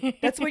way.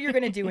 That's what you're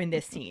going to do in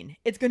this scene.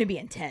 It's going to be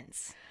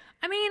intense.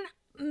 I mean,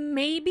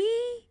 maybe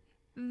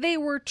they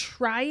were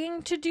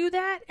trying to do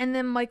that, and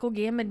then Michael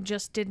Gambon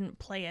just didn't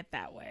play it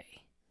that way.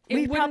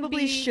 We wouldn't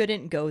probably be-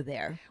 shouldn't go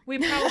there. We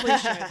probably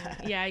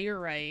shouldn't. Yeah, you're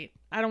right.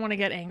 I don't want to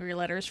get angry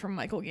letters from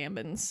Michael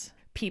Gambon's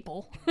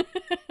people.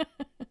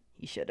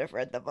 He should have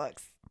read the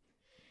books.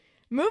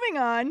 Moving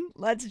on,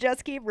 let's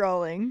just keep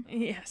rolling.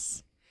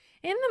 Yes.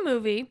 In the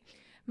movie,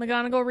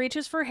 McGonagall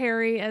reaches for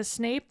Harry as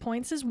Snape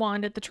points his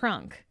wand at the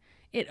trunk.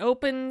 It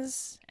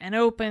opens and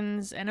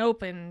opens and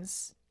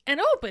opens and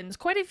opens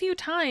quite a few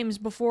times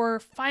before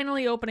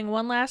finally opening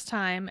one last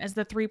time as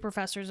the three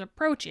professors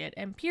approach it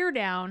and peer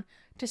down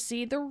to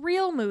see the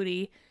real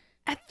Moody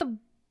at the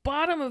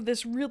bottom of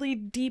this really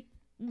deep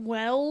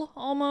well,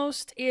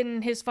 almost,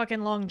 in his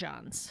fucking long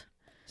johns.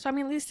 So, I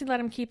mean, at least he let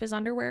him keep his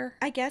underwear.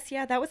 I guess,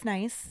 yeah, that was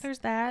nice. There's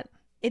that.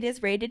 It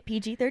is rated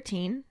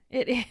PG-13.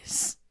 It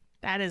is.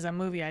 That is a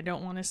movie I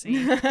don't want to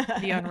see the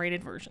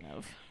unrated version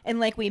of. And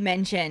like we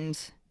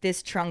mentioned,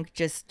 this trunk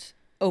just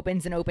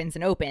opens and opens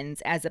and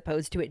opens as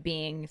opposed to it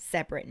being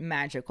separate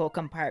magical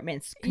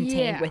compartments contained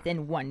Yeah.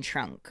 within one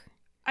trunk.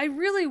 I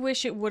really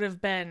wish it would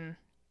have been.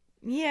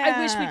 Yeah.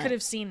 I wish we could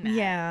have seen that.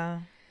 Yeah.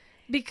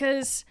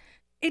 Because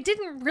it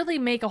didn't really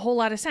make a whole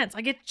lot of sense.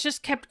 Like, it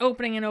just kept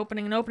opening and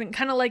opening and opening,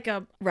 kind of like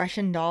a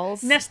Russian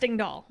dolls. nesting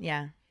doll.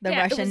 Yeah. The Yeah,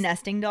 it Russian was-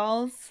 nesting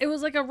dolls. It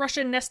was like a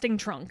Russian nesting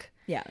trunk.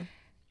 Yeah.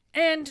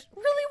 And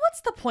really,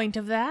 what's the point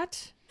of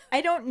that?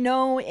 I don't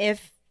know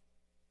if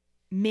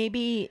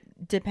maybe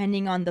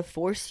depending on the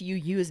force you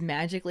use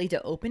magically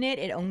to open it,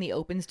 it only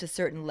opens to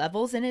certain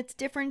levels and it's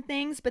different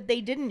things, but they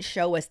didn't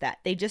show us that.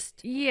 They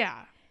just,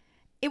 Yeah.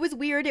 it was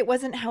weird. It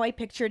wasn't how I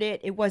pictured it.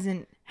 It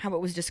wasn't how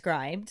it was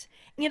described.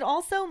 And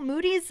also,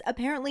 Moody's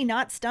apparently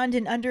not stunned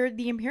and under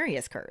the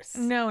Imperius Curse.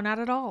 No, not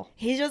at all.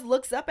 He just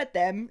looks up at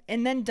them,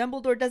 and then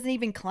Dumbledore doesn't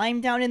even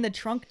climb down in the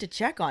trunk to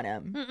check on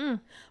him.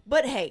 Mm-mm.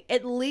 But hey,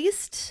 at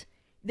least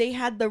they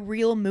had the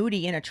real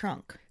Moody in a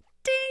trunk.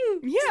 Ding!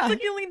 Yeah.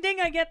 It's the only ding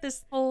I get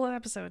this whole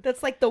episode.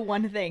 That's like the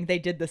one thing they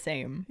did the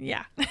same.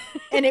 Yeah.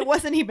 And it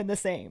wasn't even the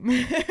same.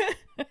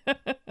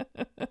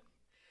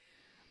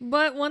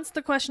 But once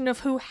the question of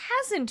who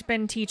hasn't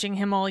been teaching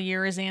him all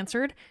year is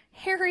answered,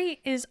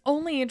 Harry is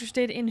only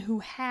interested in who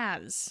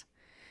has.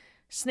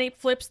 Snape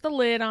flips the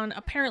lid on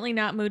apparently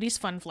not Moody's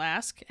fun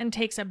flask and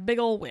takes a big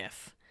ol'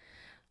 whiff.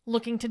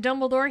 Looking to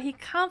Dumbledore, he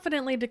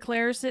confidently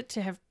declares it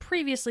to have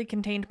previously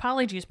contained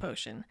Polyjuice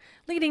Potion,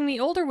 leading the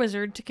older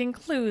wizard to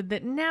conclude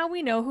that now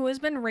we know who has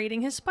been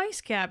raiding his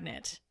spice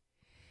cabinet.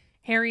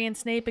 Harry and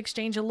Snape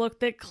exchange a look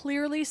that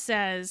clearly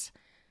says,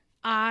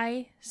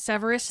 I,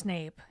 Severus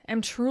Snape,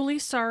 am truly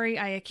sorry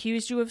I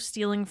accused you of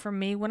stealing from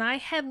me when I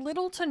had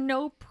little to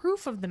no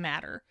proof of the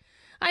matter.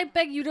 I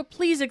beg you to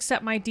please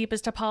accept my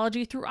deepest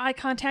apology through eye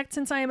contact,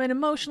 since I am an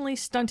emotionally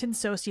stunted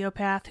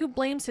sociopath who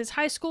blames his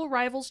high school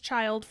rival's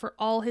child for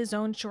all his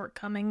own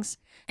shortcomings,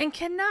 and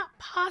cannot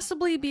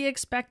possibly be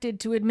expected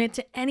to admit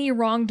to any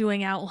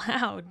wrongdoing out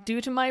loud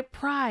due to my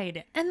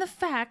pride and the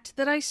fact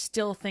that I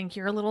still think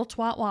you're a little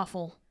twat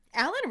waffle.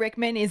 Alan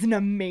Rickman is an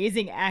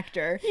amazing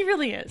actor. He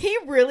really is. He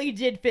really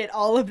did fit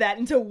all of that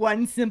into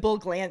one simple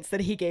glance that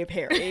he gave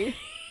Harry.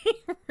 He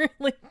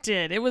really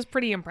did. It was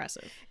pretty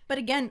impressive. But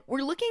again,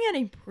 we're looking at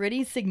a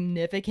pretty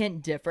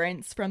significant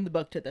difference from the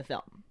book to the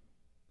film.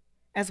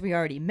 As we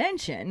already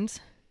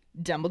mentioned,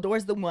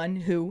 Dumbledore's the one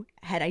who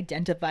had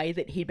identified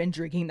that he'd been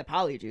drinking the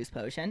Polyjuice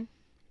Potion.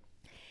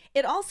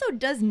 It also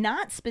does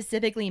not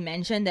specifically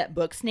mention that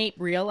Book Snape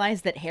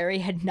realized that Harry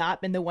had not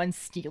been the one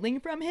stealing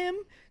from him,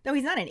 though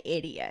he's not an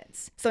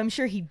idiot, so I'm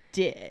sure he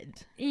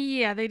did.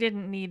 Yeah, they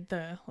didn't need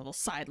the little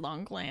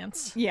sidelong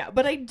glance. Yeah,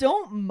 but I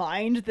don't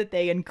mind that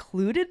they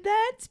included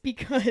that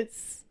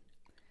because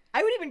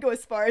I would even go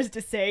as far as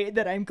to say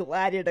that I'm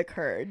glad it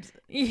occurred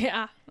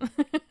Yeah.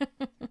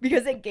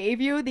 because it gave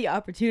you the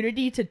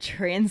opportunity to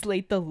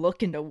translate the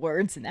look into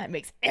words, and that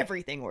makes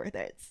everything worth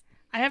it.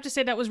 I have to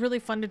say that was really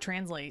fun to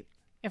translate,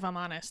 if I'm It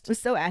honest. was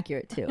so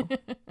accurate, too.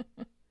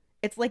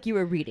 It's like you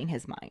were reading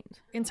his mind.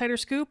 Insider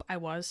scoop, I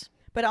was.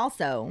 But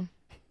also,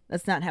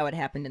 that's not how it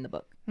happened in the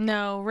book.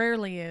 No,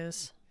 rarely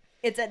is.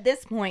 It's at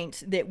this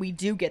point that we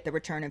do get the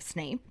return of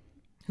Snape,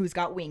 who's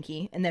got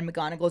Winky, and then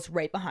McGonagall's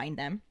right behind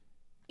them.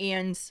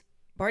 And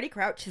Barty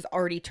Crouch has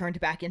already turned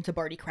back into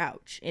Barty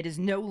Crouch. It is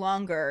no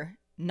longer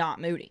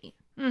not Moody.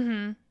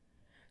 Mm-hmm.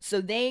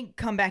 So they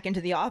come back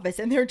into the office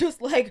and they're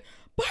just like,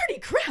 Barty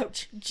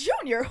Crouch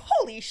Jr.,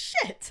 holy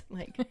shit.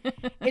 Like,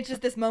 it's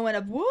just this moment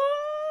of,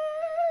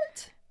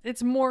 what?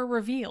 It's more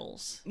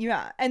reveals.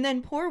 Yeah. And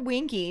then poor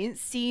Winky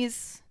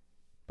sees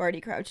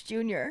Barty Crouch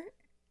Jr.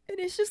 and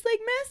it's just like,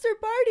 Master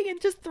Barty,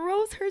 and just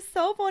throws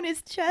herself on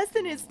his chest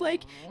and is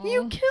like,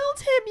 you killed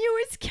him.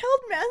 You has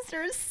killed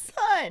Master's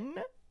son.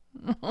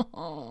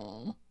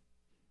 Oh,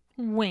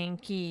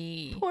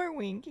 Winky. Poor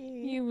Winky.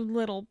 You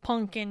little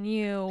pumpkin,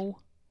 you.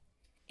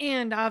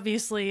 And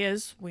obviously,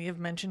 as we have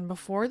mentioned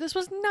before, this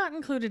was not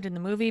included in the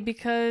movie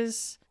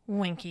because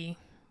Winky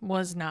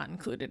was not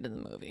included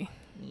in the movie.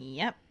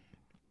 Yep.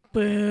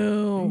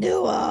 Boo.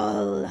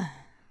 Duel.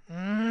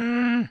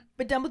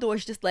 But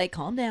Dumbledore's just like,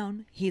 calm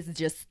down. He's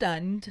just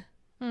stunned.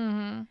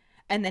 Mm-hmm.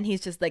 And then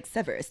he's just like,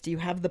 Severus, do you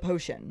have the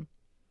potion?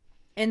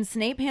 And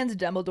Snape hands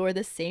Dumbledore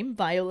the same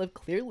vial of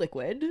clear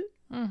liquid.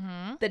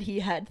 that he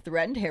had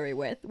threatened Harry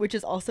with, which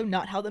is also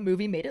not how the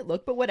movie made it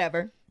look, but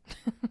whatever.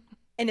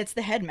 And it's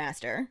the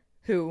headmaster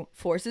who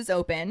forces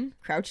open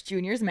Crouch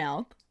Jr.'s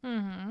mouth,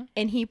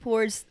 and he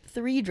pours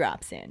 3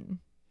 drops in.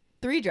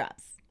 3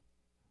 drops.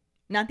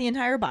 Not the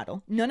entire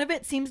bottle. None of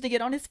it seems to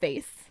get on his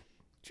face.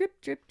 Drip,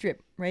 drip,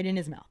 drip, right in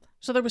his mouth.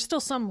 So there was still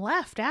some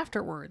left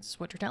afterwards, is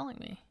what you're telling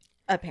me.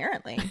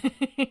 Apparently.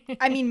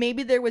 I mean,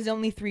 maybe there was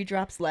only 3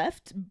 drops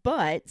left,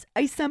 but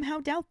I somehow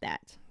doubt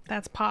that.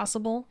 That's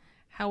possible.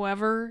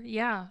 However,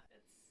 yeah.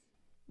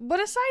 But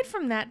aside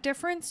from that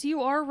difference,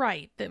 you are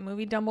right that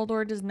movie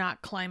Dumbledore does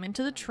not climb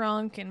into the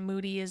trunk and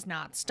Moody is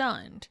not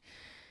stunned.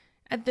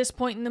 At this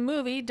point in the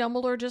movie,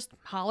 Dumbledore just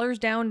hollers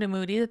down to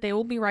Moody that they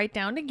will be right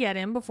down to get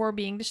him before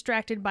being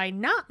distracted by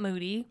not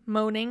Moody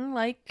moaning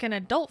like an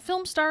adult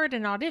film star at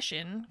an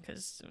audition,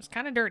 because it was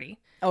kind of dirty.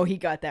 Oh, he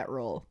got that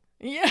role.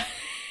 Yeah.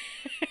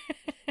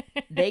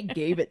 They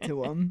gave it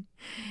to him.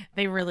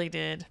 They really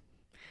did.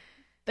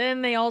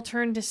 Then they all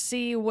turn to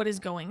see what is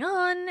going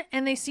on,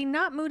 and they see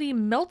Not Moody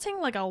melting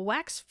like a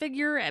wax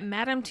figure at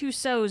Madame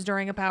Tussauds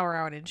during a power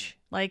outage.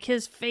 Like,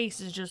 his face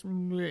is just...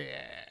 bleh.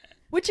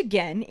 Which,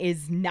 again,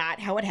 is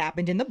not how it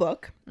happened in the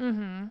book.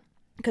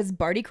 Because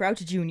Barty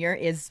Crouch Jr.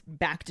 is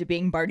back to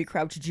being Barty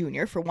Crouch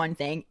Jr., for one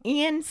thing,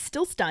 and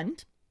still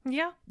stunned.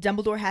 Yeah.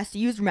 Dumbledore has to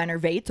use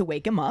Renervate to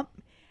wake him up,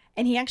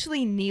 and he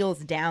actually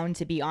kneels down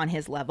to be on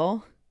his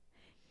level.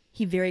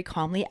 He very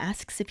calmly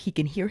asks if he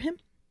can hear him,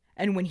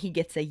 and when he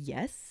gets a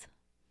yes,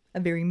 a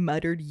very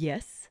muttered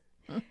yes,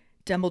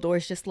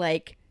 Dumbledore's just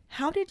like,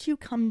 "How did you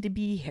come to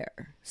be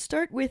here?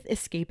 Start with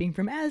escaping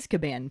from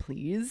Azkaban,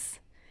 please."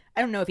 I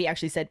don't know if he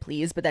actually said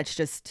please, but that's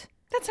just...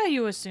 That's how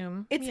you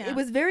assume. It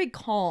was very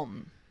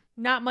calm.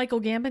 Not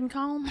Michael Gambon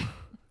calm.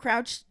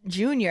 Crouch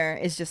Jr.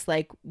 is just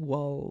like,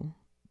 whoa.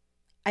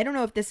 I don't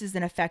know if this is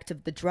an effect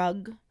of the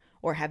drug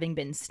or having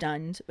been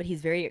stunned, but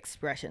he's very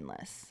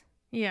expressionless.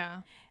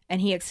 Yeah.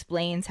 And he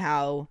explains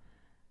how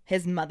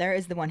his mother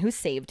is the one who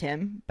saved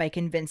him by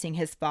convincing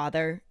his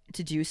father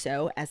to do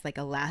so as like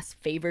a last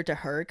favor to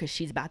her because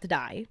she's about to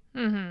die.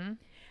 And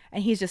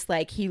he's just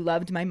like, he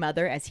loved my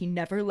mother as he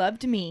never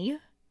loved me.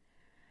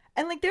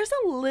 And like, there's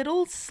a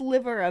little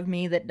sliver of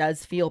me that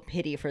does feel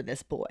pity for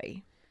this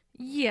boy.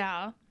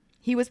 Yeah.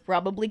 He was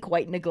probably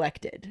quite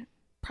neglected,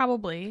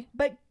 Probably.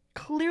 but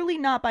clearly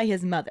not by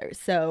his mother,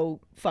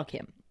 so fuck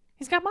him.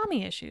 He's got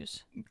mommy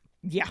issues.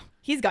 Yeah,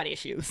 he's got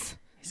issues.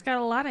 He's got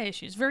a lot of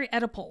issues. Very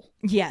Oedipal.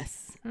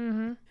 Yes.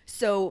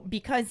 So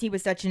because he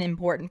was such an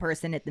important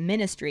person at the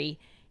ministry,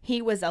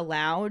 he was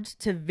allowed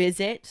to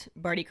visit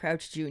Barty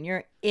Crouch Jr.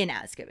 in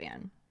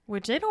Azkaban.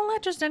 Which they don't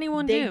let just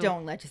anyone do. They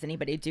don't let just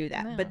anybody do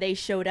that. No. But they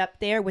showed up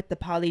there with the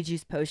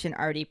Polyjuice potion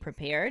already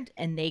prepared,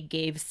 and they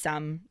gave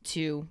some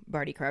to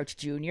Barty Crouch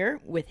Jr.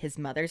 with his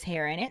mother's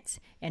hair in it,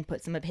 and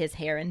put some of his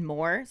hair in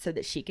more so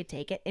that she could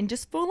take it, and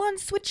just full on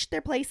switch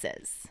their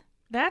places.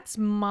 That's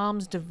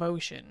mom's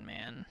devotion,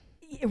 man.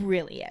 It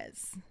really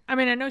is. I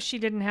mean, I know she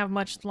didn't have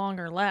much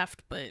longer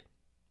left, but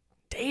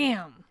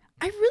damn.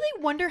 I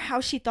really wonder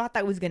how she thought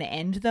that was going to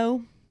end,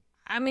 though.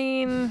 I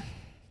mean,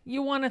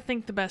 you want to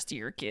think the best of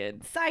your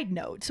kid. Side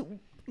note,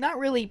 not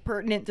really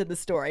pertinent to the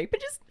story,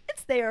 but just,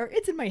 it's there.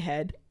 It's in my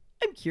head.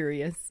 I'm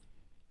curious.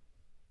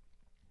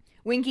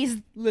 Winky's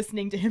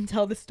listening to him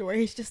tell the story.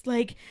 He's just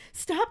like,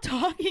 stop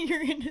talking.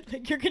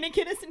 You're gonna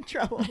get us in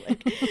trouble.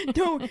 Like,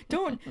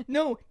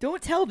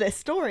 don't tell this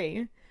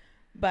story.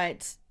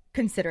 But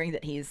considering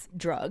that he's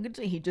drugged,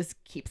 he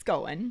just keeps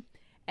going.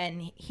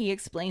 And he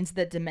explains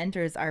that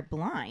Dementors are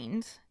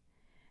blind.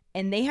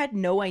 And they had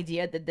no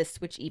idea that this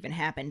switch even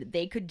happened.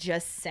 They could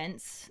just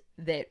sense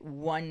that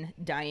one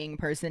dying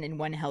person and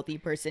one healthy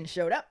person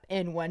showed up,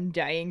 and one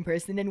dying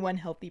person and one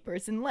healthy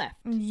person left.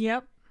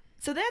 Yep.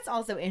 So that's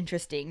also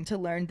interesting to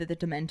learn that the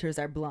Dementors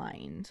are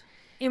blind.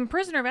 In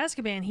Prisoner of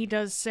Azkaban, he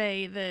does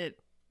say that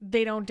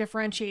they don't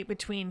differentiate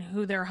between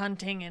who they're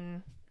hunting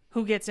and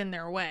who gets in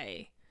their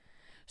way.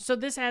 So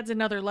this adds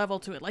another level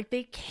to it. Like,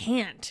 they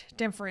can't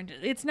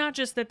differentiate. It's not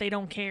just that they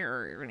don't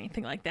care or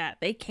anything like that.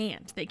 They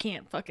can't. They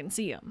can't fucking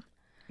see them.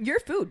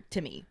 You're food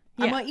to me.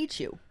 Yeah. I'm gonna eat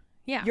you.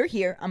 Yeah. You're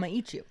here. I'm gonna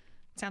eat you.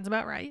 Sounds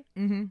about right.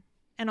 Mm-hmm.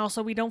 And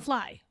also, we don't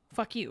fly.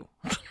 Fuck you.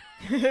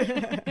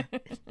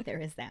 There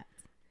is that.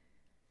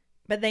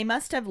 But they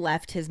must have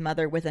left his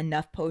mother with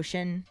enough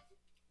potion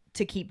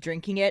to keep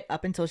drinking it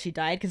up until she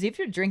died. Because if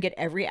you drink it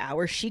every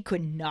hour, she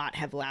could not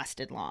have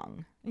lasted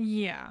long.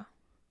 Yeah.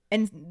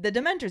 And the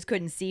Dementors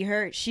couldn't see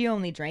her. She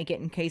only drank it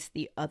in case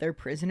the other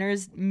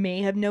prisoners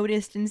may have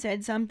noticed and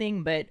said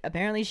something. But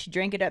apparently she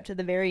drank it up to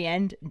the very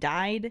end,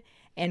 died,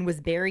 and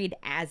was buried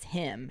as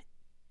him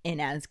in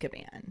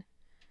Azkaban.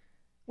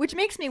 Which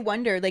makes me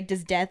wonder, like,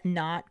 does death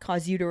not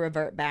cause you to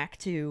revert back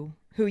to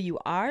who you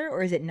are?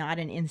 Or is it not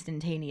an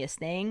instantaneous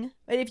thing?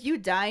 But if you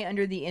die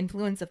under the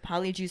influence of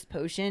Polyjuice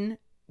Potion,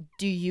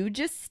 do you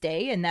just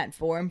stay in that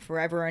form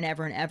forever and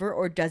ever and ever?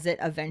 Or does it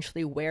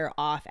eventually wear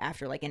off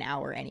after like an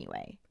hour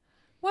anyway?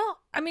 Well,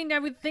 I mean, I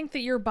would think that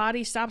your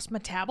body stops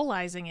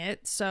metabolizing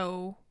it,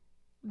 so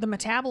the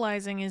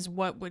metabolizing is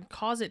what would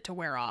cause it to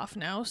wear off,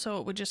 no? So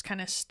it would just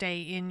kind of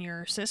stay in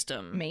your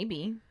system.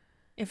 Maybe.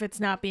 if it's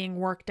not being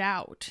worked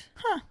out.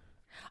 Huh.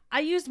 I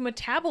used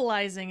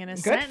metabolizing in a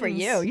Good sentence. for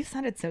you. You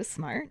sounded so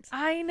smart.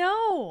 I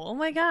know. Oh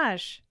my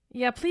gosh.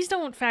 Yeah, please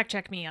don't fact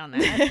check me on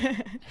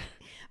that.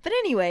 But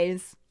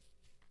anyways,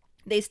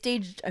 they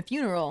staged a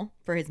funeral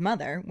for his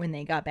mother when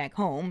they got back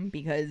home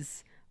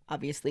because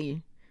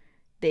obviously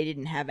they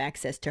didn't have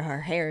access to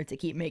her hair to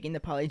keep making the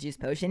polyjuice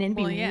potion. It'd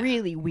be Well, yeah.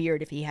 really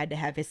weird if he had to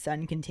have his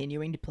son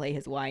continuing to play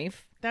his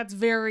wife. That's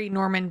very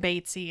Norman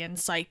Batesy and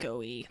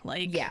psycho-y.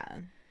 Like, Yeah.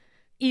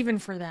 even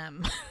for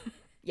them.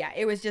 Yeah,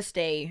 it was just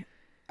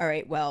all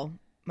right, well,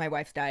 my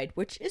wife's died,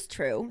 which is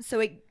true. So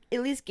it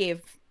at least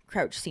gave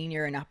Crouch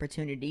Sr. an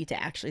opportunity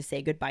to actually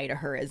say goodbye to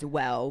her as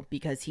well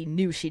because he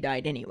knew she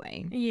died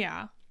anyway.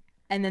 Yeah.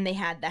 And then they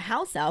had the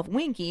house elf,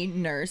 Winky,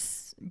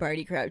 nurse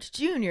Barty Crouch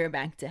Jr.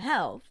 back to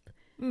health.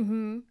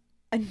 Mm-hmm.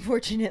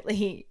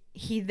 Unfortunately,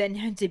 he then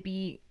had to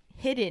be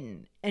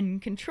hidden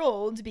and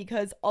controlled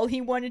because all he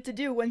wanted to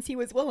do once he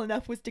was well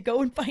enough was to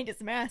go and find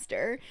his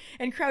master.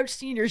 And Crouch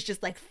Sr.'s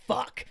just like,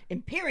 fuck,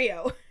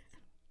 Imperio.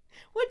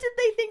 What did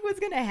they think was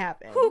going to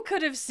happen? Who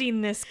could have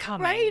seen this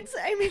coming? Right?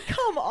 I mean,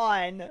 come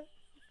on.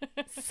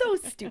 So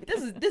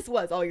stupid. This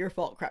was all your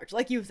fault, Crouch.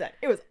 Like you said,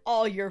 it was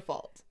all your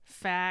fault.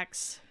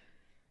 Facts.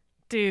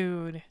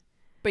 Dude.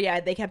 But yeah,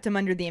 they kept him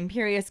under the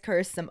Imperious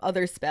Curse, some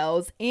other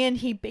spells, and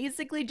he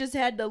basically just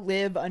had to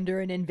live under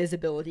an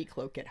invisibility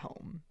cloak at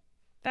home.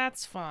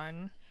 That's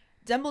fun.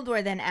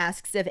 Dumbledore then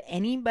asks if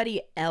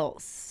anybody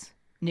else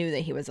knew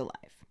that he was alive.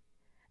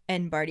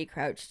 And Barty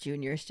Crouch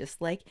Jr. is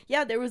just like,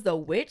 yeah, there was a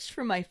witch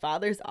from my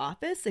father's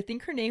office. I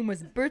think her name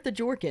was Bertha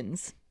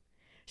Jorkins.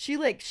 She,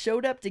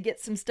 showed up to get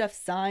some stuff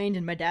signed,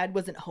 and my dad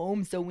wasn't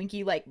home, so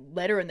Winky,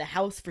 let her in the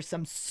house for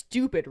some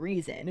stupid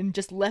reason and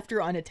just left her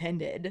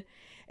unattended.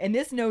 And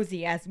this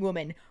nosy-ass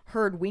woman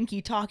heard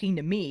Winky talking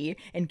to me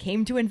and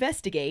came to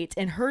investigate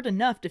and heard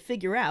enough to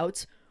figure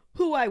out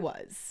who I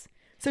was.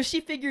 So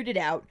she figured it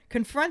out,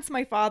 confronts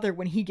my father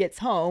when he gets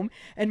home,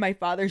 and my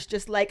father's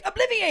just like,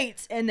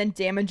 obliviate! And then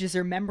damages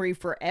her memory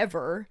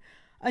forever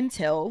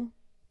until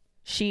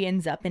she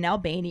ends up in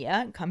Albania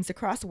and comes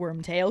across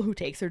Wormtail, who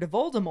takes her to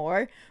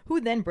Voldemort, who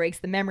then breaks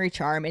the memory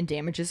charm and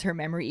damages her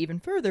memory even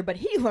further. But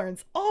he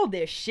learns all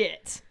this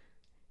shit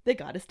that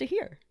got us to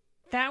here.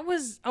 That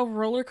was a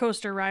roller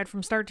coaster ride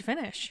from start to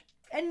finish.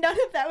 And none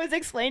of that was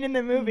explained in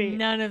the movie.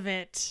 None of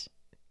it.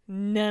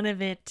 None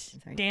of it.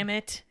 Sorry. Damn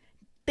it.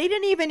 They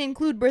didn't even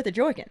include Bertha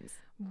Jorkins.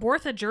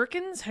 Bertha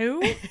Jerkins?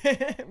 Who?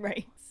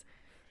 Right.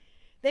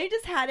 They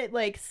just had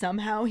it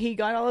somehow he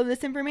got all of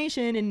this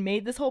information and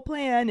made this whole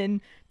plan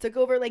and took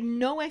over,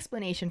 no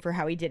explanation for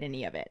how he did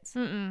any of it.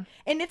 Mm-mm.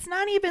 And it's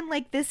not even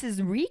this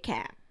is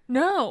recap.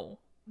 No.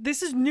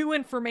 This is new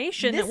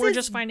information This that we're is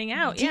just finding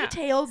out. Yeah.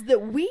 Details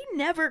that we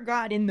never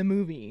got in the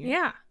movie.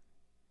 Yeah.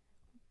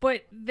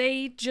 But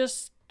they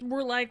just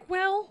were like,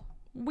 well,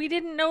 we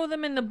didn't know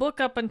them in the book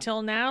up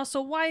until now,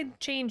 so why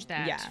change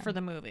that Yeah. for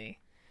the movie?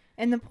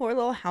 And the poor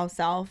little house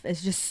elf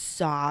is just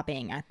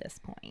sobbing at this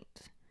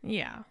point.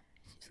 Yeah.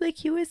 She's like,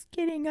 he was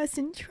getting us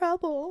in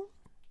trouble.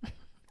 I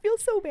feel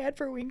so bad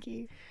for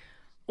Winky.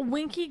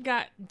 Winky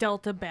got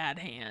dealt a bad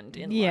hand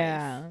in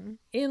Yeah. life.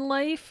 In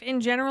life in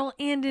general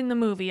and in the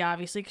movie,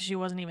 obviously, because she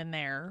wasn't even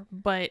there.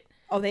 But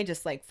Oh, they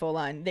just full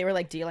on. They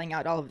were dealing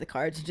out all of the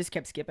cards and just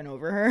kept skipping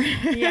over her.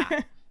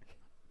 yeah.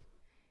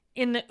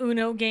 In the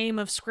Uno game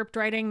of script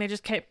writing, they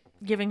just kept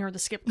giving her the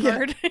skip Yeah.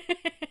 card.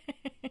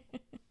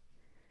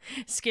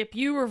 Skip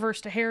you,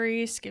 reverse to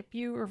Harry. Skip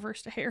you,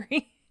 reverse to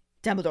Harry.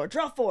 Dumbledore,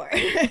 draw 4.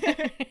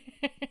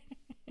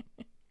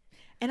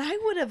 And I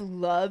would have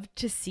loved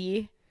to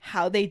see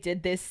how they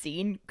did this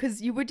scene,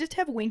 because you would just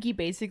have Winky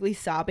basically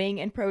sobbing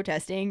and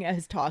protesting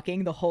as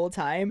talking the whole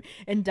time,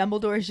 and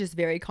Dumbledore is just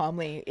very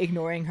calmly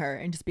ignoring her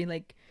and just being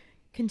like,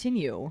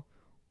 continue.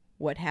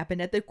 What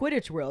happened at the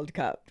Quidditch World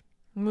Cup?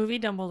 Movie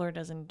Dumbledore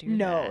doesn't do that.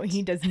 No,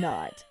 he does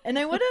not. And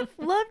I would have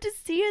loved to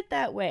see it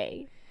that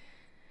way.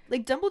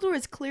 Dumbledore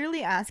is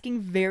clearly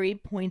asking very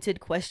pointed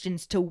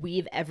questions to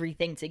weave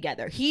everything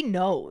together. He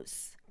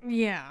knows.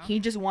 Yeah. He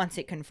just wants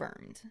it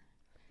confirmed.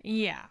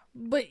 Yeah.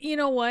 But you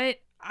know what?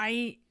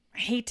 I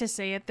hate to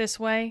say it this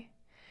way.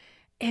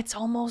 It's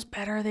almost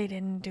better they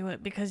didn't do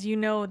it because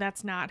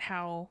that's not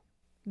how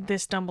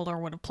this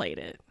Dumbledore would have played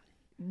it.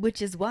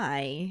 Which is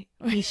why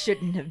he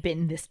shouldn't have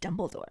been this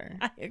Dumbledore.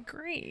 I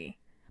agree.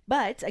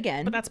 But,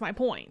 again... But that's my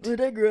point. I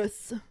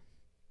digress.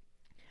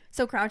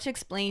 So Crouch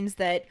explains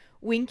that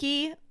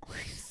Winky,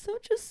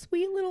 such a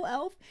sweet little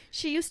elf,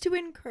 she used to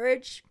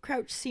encourage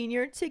Crouch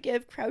Sr. to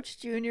give Crouch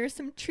Jr.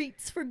 some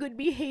treats for good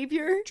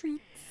behavior.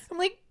 Treats. I'm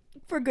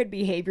for good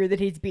behavior that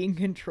he's being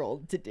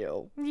controlled to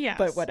do. Yes.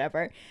 But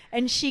whatever.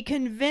 And she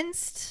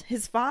convinced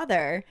his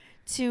father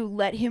to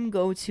let him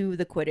go to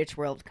the Quidditch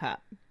World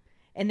Cup.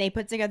 And they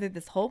put together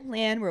this whole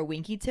plan where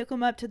Winky took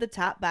him up to the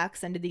top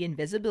box under the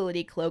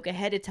invisibility cloak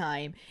ahead of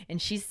time,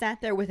 and she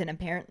sat there with an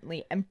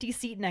apparently empty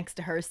seat next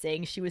to her,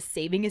 saying she was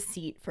saving a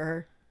seat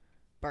for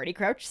Barty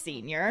Crouch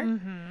Sr.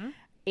 Mm-hmm.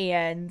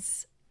 And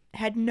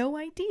had no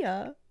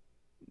idea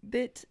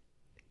that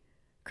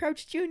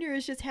Crouch Jr.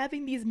 is just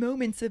having these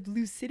moments of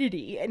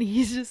lucidity, and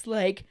he's just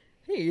like,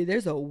 hey,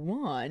 there's a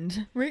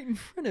wand right in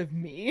front of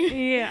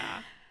me.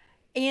 Yeah.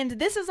 And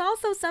this is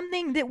also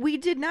something that we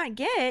did not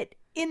get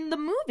in the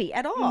movie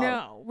at all.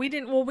 No, we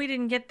didn't. Well, we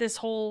didn't get this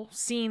whole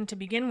scene to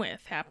begin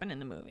with happen in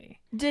the movie.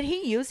 Did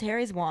he use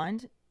Harry's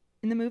wand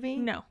in the movie?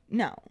 No.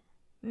 No.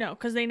 No,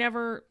 because they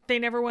never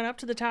went up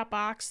to the top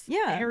box.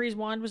 Yeah. Harry's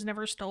wand was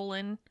never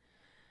stolen.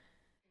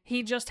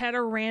 He just had a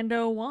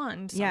rando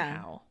wand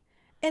somehow.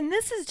 And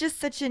this is just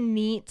such a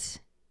neat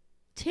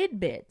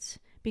tidbit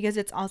because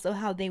it's also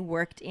how they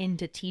worked in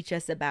to teach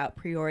us about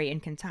Priori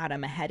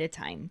Incantatem ahead of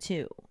time,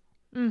 too.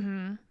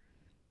 Mm-hmm.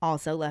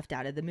 Also left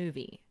out of the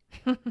movie,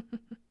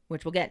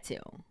 which we'll get to.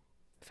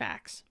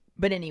 Facts.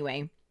 But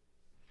anyway,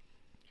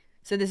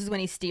 so this is when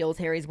he steals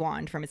Harry's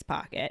wand from his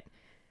pocket.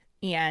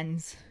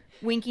 And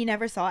Winky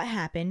never saw it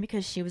happen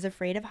because she was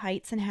afraid of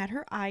heights and had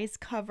her eyes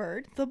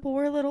covered. The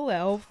poor little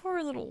elf.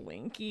 Poor little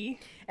Winky.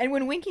 And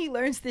when Winky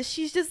learns this,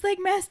 she's just like,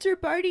 Master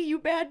Barty, you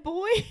bad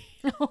boy.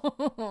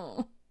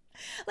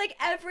 Like,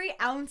 every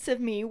ounce of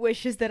me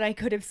wishes that I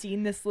could have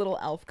seen this little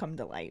elf come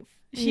to life.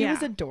 She Yeah.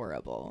 was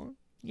adorable.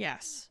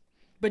 Yes.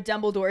 But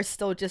Dumbledore's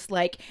still just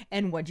like,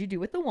 and what'd you do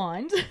with the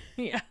wand?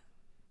 Yeah.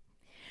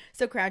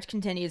 So Crouch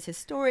continues his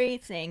story,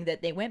 saying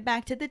that they went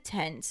back to the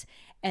tent,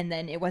 and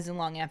then it wasn't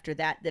long after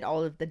that that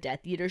all of the Death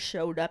Eaters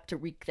showed up to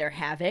wreak their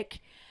havoc.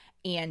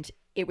 And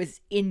it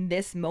was in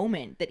this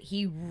moment that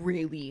he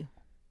really,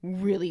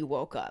 really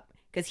woke up,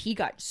 because he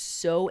got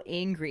so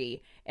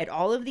angry at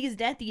all of these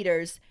Death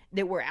Eaters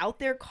that were out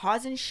there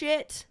causing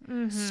shit,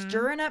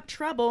 stirring up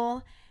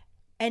trouble,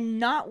 and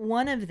not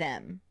one of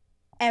them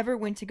ever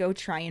went to go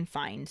try and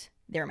find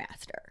their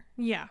master.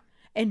 Yeah.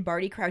 And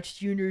Barty Crouch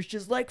Jr. is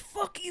just like,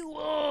 fuck you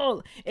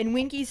all! And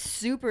Winky's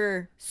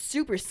super,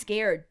 super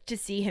scared to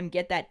see him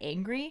get that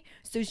angry,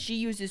 so she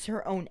uses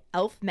her own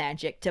elf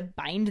magic to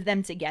bind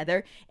them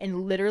together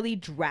and literally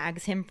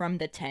drags him from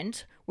the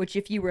tent, which,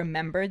 if you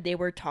remember, they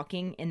were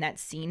talking in that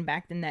scene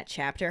back in that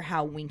chapter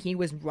how Winky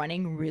was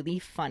running really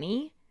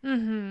funny.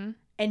 Mm-hmm.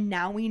 And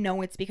now we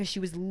know it's because she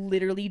was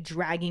literally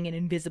dragging an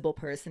invisible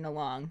person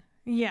along.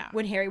 Yeah.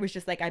 When Harry was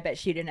just like, I bet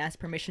she didn't ask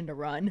permission to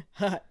run.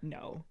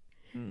 No.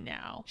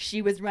 No.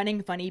 She was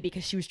running funny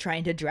because she was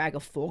trying to drag a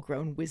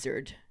full-grown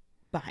wizard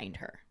behind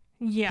her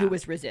Yeah. who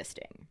was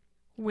resisting.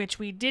 Which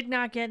we did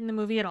not get in the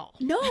movie at all.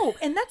 No,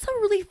 and that's a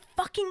really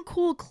fucking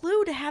cool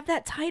clue to have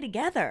that tie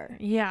together.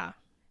 Yeah.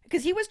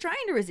 Because he was trying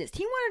to resist.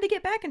 He wanted to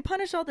get back and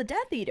punish all the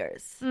Death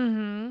Eaters.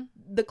 Mm-hmm.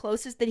 The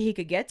closest that he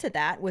could get to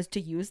that was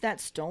to use that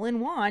stolen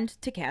wand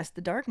to cast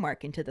the Dark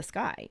Mark into the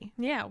sky.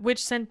 Yeah,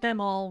 which sent them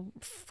all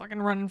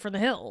fucking running for the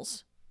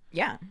hills.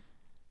 Yeah.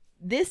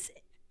 This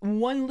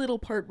one little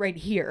part right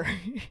here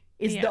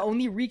is Yeah. the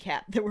only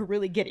recap that we're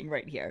really getting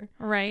right here.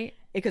 Right?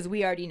 Because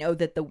we already know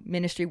that the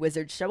Ministry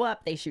wizards show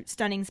up, they shoot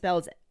stunning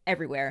spells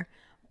everywhere.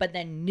 But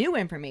then new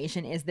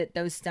information is that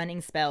those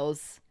stunning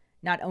spells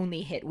not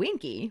only hit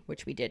Winky,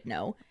 which we did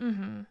know,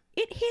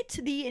 it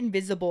hit the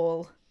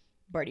invisible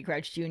Barty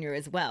Crouch Jr.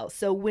 as well.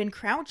 So when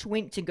Crouch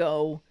went to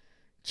go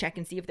check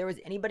and see if there was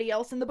anybody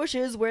else in the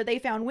bushes where they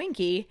found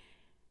Winky,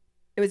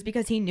 it was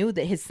because he knew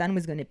that his son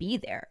was going to be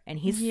there. And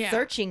he's Yeah.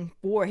 searching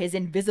for his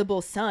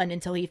invisible son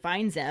until he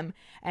finds him.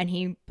 And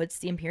he puts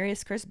the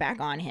Imperious Curse back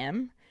on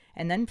him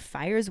and then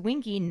fires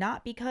Winky,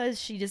 not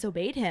because she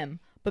disobeyed him,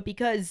 but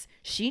because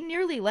she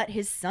nearly let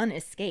his son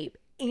escape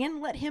and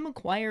let him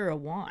acquire a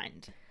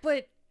wand.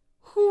 But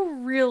who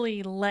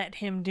really let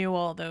him do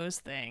all those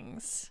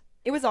things?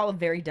 It was all a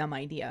very dumb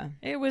idea.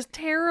 It was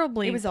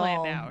terribly It was planned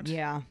all, out.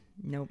 yeah.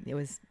 No, it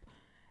was,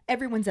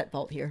 everyone's at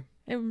fault here.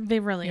 They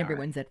really are.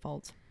 Everyone's at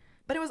fault.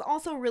 But it was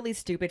also really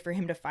stupid for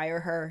him to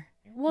fire her.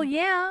 Well,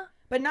 yeah.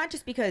 But not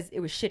just because it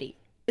was shitty.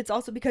 It's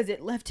also because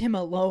it left him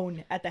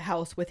alone at the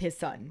house with his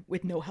son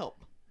with no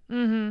help.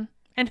 Mm-hmm.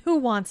 And who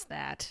wants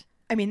that?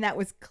 I mean, that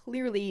was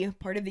clearly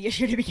part of the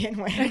issue to begin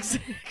with.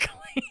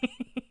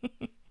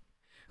 Exactly.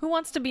 Who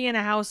wants to be in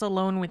a house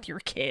alone with your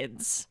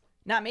kids?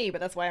 Not me,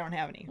 but that's why I don't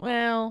have any.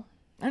 Well,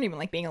 I don't even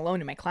like being alone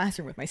in my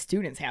classroom with my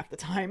students half the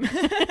time.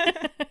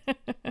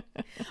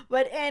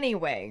 But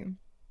anyway,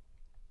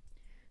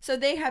 so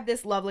they have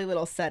this lovely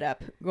little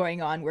setup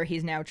going on where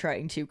he's now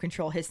trying to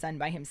control his son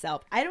by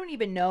himself. I don't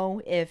even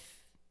know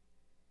if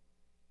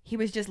he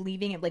was just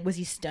leaving it. Like, was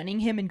he stunning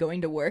him and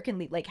going to work?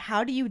 And like,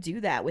 how do you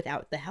do that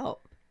without the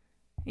help?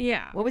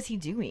 yeah. What was he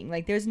doing?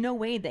 Like, there's no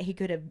way that he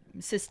could have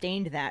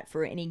sustained that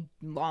for any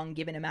long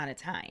given amount of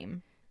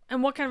time.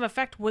 And what kind of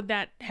effect would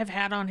that have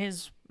had on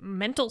his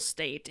mental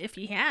state if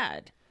he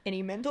had?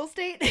 Any mental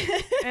state?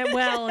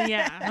 Well,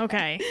 yeah.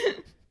 Okay.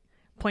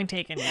 Point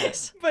taken,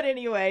 yes. But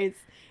anyways,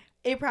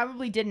 it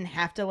probably didn't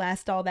have to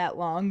last all that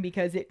long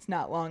because it's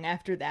not long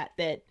after that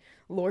that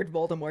Lord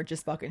Voldemort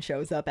just fucking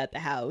shows up at the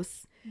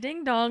house.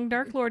 Ding dong,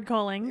 Dark Lord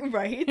calling.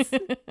 Right?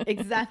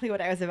 Exactly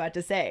what I was about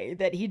to say.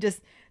 That he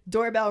just,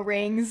 doorbell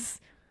rings,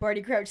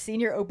 Barty Crouch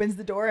Sr. opens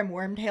the door and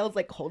Wormtail's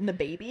like holding a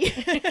baby.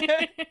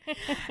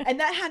 And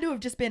that had to have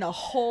just been a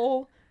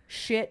whole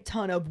shit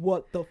ton of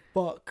what the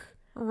fuck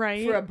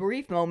Right. for a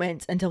brief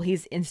moment until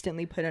he's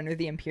instantly put under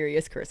the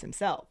Imperious Curse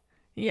himself.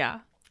 Yeah.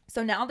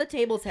 So now the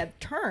tables have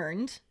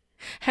turned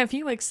Have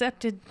you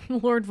accepted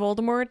Lord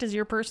Voldemort as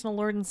your personal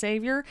Lord and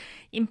Savior?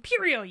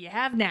 Imperial, you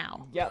have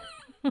now. Yep.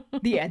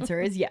 The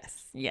answer is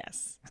yes.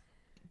 Yes.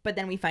 But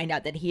then we find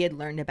out that he had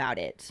learned about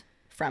it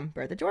from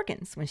Bertha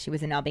Jorkins when she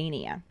was in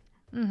Albania.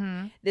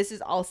 Mm-hmm. This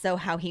is also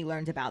how he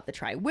learned about the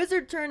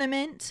Triwizard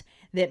Tournament,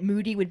 that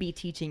Moody would be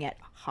teaching at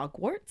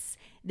Hogwarts,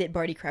 that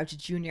Barty Crouch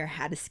Jr.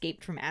 had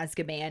escaped from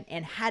Azkaban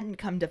and hadn't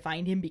come to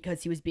find him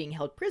because he was being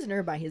held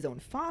prisoner by his own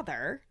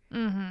father,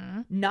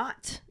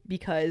 not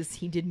because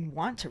he didn't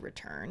want to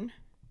return.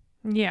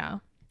 Yeah.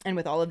 And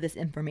with all of this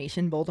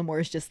information,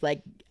 Voldemort is just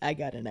like, I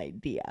got an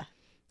idea.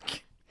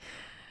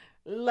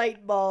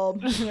 Light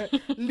bulb,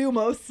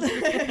 Lumos,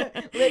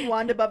 lit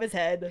wand above his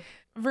head.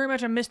 Very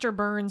much a Mr.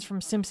 Burns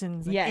from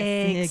Simpsons. Like,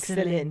 Yes,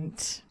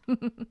 excellent.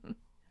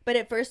 But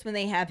at first, when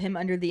they have him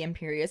under the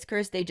Imperious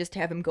Curse, they just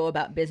have him go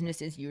about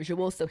business as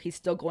usual, so he's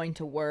still going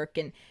to work.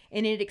 And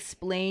it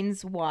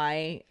explains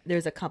why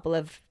there's a couple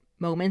of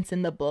moments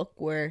in the book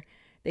where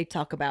they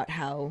talk about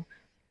how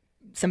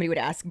somebody would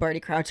ask Barty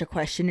Crouch a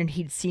question and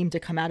he'd seem to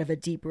come out of a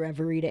deep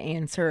reverie to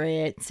answer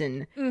it.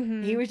 And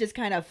he was just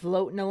kind of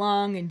floating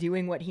along and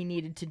doing what he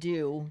needed to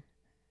do,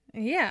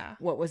 Yeah.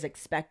 what was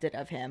expected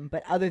of him.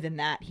 But other than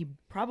that, he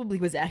probably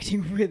was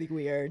acting really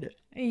weird.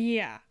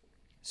 Yeah.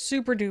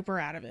 Super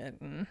duper out of it.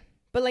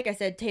 But like I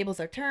said, tables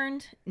are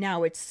turned.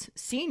 Now it's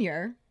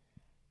Senior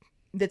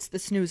that's the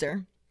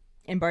snoozer,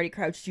 and Barty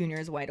Crouch Jr.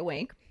 is wide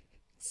awake.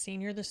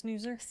 Senior the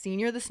snoozer?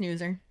 Senior the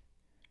snoozer.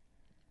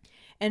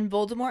 And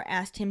Voldemort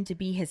asked him to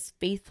be his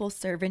faithful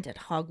servant at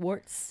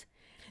Hogwarts,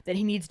 that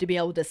he needs to be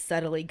able to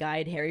subtly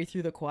guide Harry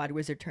through the Quad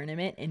Wizard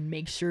Tournament and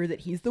make sure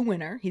that he's the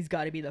winner. He's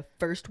got to be the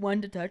first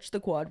one to touch the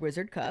Quad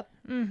Wizard Cup.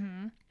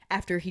 Mm-hmm.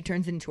 After he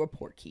turns into a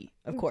Portkey,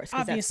 of course,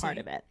 because that's part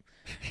of it.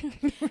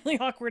 Really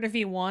awkward if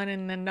he won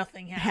and then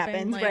nothing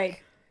happened. Like, right.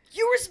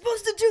 You were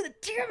supposed to do the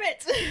damn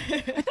it!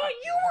 I thought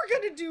you were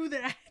going to do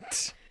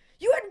that.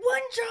 You had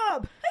one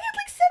job! I had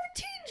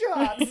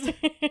like 17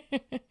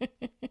 jobs!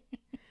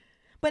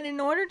 But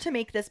in order to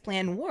make this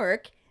plan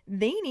work,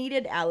 they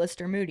needed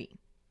Alistair Moody.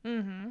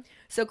 Mm-hmm.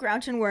 So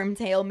Crouch and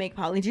Wormtail make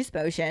Polyjuice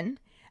Potion,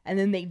 and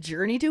then they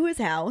journey to his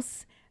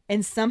house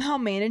and somehow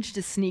manage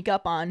to sneak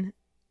up on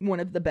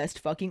one of the best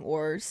fucking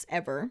Aurors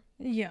ever.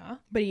 Yeah.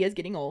 But he is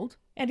getting old.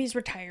 And he's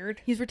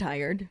retired. He's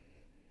retired.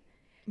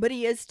 But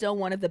he is still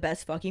one of the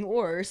best fucking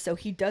Aurors, so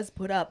he does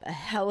put up a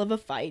hell of a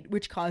fight,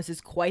 which causes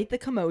quite the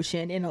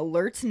commotion and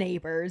alerts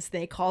neighbors.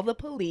 They call the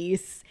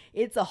police.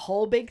 It's a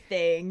whole big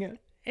thing.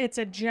 It's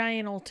a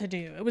giant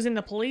to-do. It was in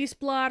the police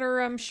blotter,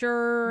 I'm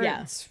sure.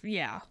 Yeah.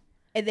 Yeah.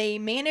 And they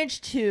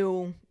managed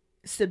to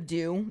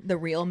subdue the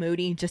real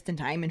Moody just in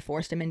time and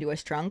forced him into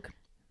his trunk.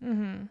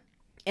 Mm-hmm.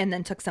 And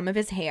then took some of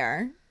his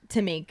hair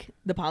to make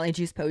the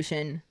Polyjuice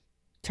Potion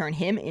turn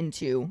him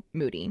into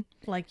Moody.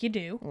 Like you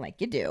do.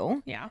 Like you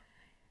do. Yeah.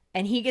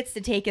 And he gets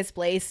to take his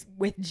place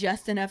with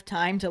just enough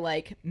time to,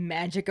 like,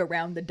 magic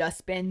around the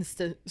dustbins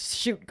to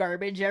shoot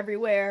garbage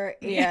everywhere.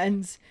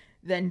 And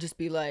then just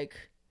be like,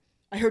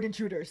 I heard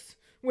intruders.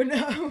 When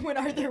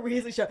Arthur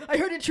Weasley showed, I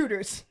heard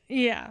intruders.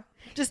 Yeah.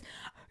 Just,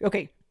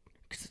 okay.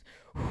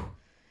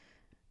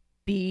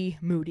 Be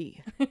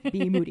moody.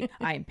 Be moody.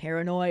 I am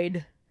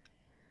paranoid.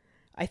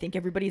 I think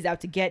everybody's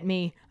out to get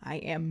me. I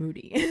am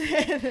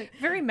moody.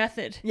 Very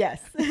method.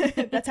 Yes.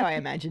 That's how I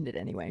imagined it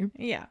anyway.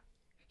 Yeah.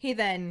 He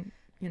then,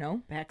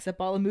 packs up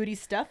all of Moody's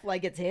stuff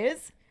like it's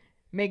his,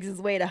 makes his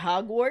way to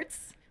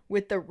Hogwarts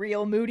with the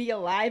real Moody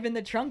alive in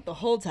the trunk the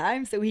whole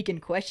time so he can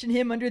question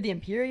him under the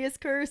Imperious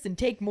Curse and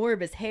take more of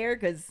his hair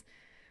because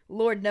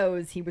Lord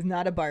knows he was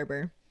not a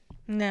barber.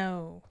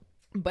 No.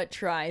 But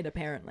tried,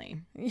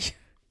 apparently.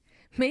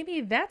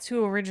 Maybe that's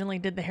who originally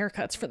did the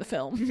haircuts for the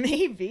film.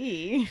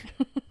 Maybe.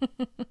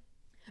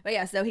 But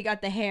yeah, so he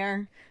got the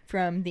hair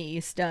from the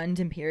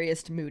stunned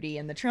Imperious Moody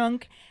in the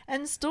trunk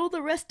and stole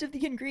the rest of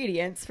the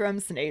ingredients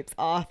from Snape's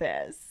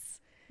office.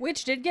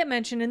 Which did get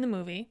mentioned in the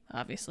movie,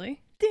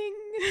 obviously. Ding!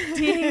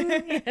 Ding!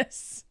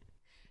 Yes.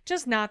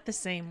 Just not the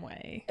same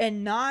way.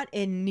 And not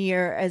in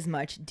near as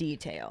much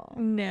detail.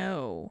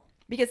 No.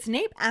 Because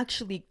Snape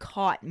actually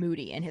caught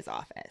Moody in his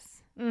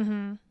office.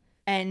 Mm-hmm.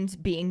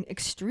 And being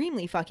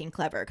extremely fucking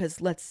clever,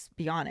 because let's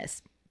be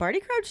honest,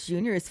 Barty Crouch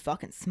Jr. is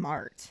fucking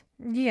smart.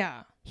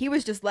 Yeah. He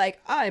was just like,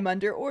 I'm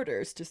under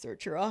orders to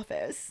search your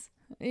office.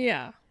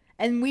 Yeah.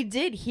 And we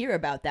did hear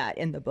about that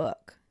in the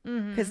book.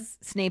 Because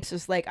Snape's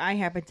was like, I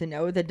happen to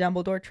know that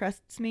Dumbledore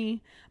trusts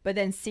me. But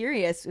then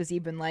Sirius was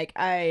even like,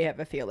 I have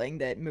a feeling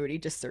that Moody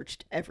just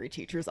searched every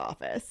teacher's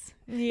office.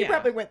 Yeah. He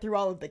probably went through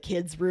all of the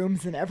kids'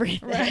 rooms and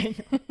everything.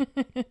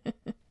 Right.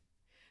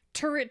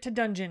 Turret to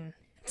dungeon.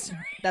 Sorry.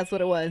 That's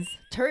what it was.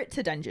 Turret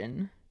to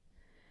dungeon.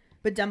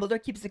 But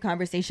Dumbledore keeps the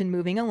conversation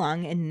moving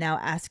along and now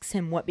asks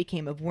him what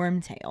became of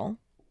Wormtail.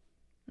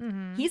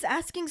 Mm-hmm. He's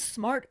asking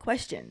smart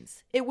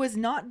questions. It was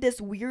not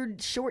this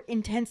weird, short,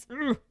 intense...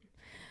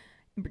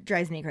 It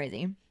drives me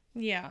crazy.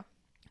 Yeah.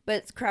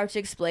 But Crouch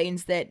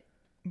explains that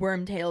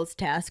Wormtail's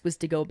task was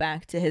to go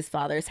back to his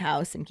father's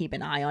house and keep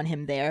an eye on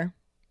him there,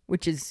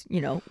 which is,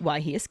 why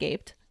he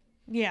escaped.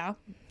 Yeah.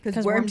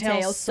 Because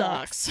Wormtail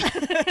sucks.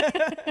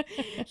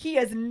 He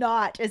is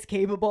not as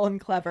capable and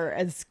clever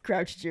as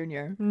Crouch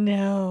Jr.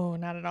 No,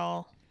 not at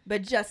all.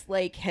 But just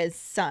like his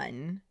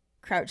son,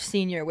 Crouch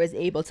Sr. was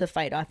able to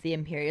fight off the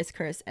Imperious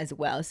Curse as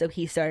well. So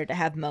he started to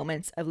have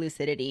moments of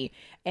lucidity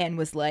and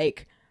was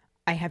like,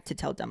 I have to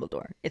tell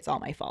Dumbledore. It's all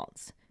my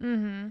fault.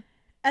 Mm-hmm.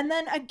 And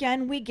then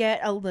again, we get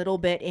a little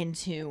bit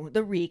into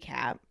the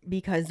recap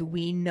because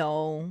we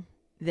know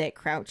that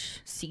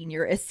Crouch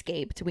Sr.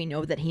 escaped. We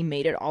know that he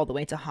made it all the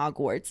way to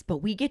Hogwarts, but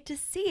we get to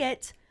see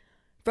it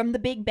from the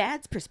big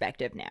bad's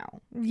perspective now.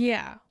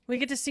 Yeah. We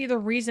get to see the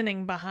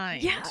reasoning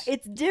behind. Yeah,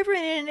 it's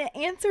different and it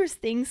answers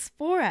things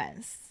for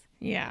us.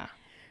 Yeah.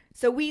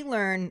 So we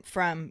learn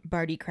from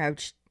Barty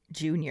Crouch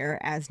Jr.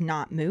 as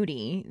Not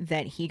Moody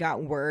that he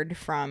got word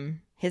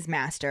from his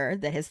master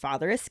that his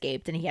father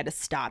escaped and he had to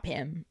stop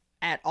him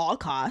at all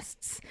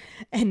costs.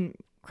 And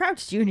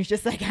Crouch Jr. is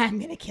just like, I'm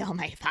going to kill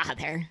my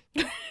father.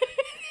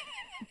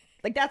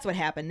 Like, that's what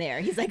happened there.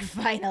 He's like,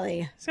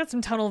 finally. He's got some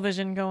tunnel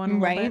vision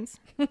going, right?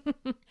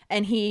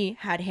 And he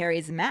had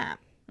Harry's map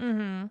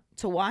to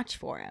watch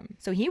for him.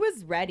 So he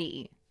was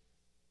ready.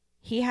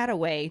 He had a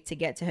way to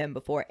get to him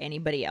before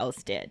anybody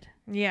else did.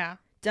 Yeah.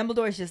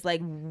 Dumbledore's just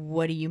like,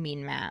 what do you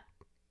mean, map?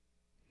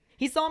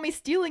 He saw me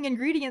stealing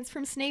ingredients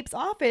from Snape's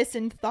office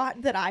and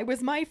thought that I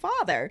was my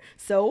father.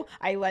 So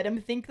I let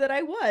him think that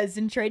I was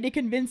and tried to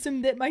convince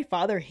him that my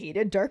father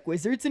hated dark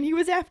wizards and he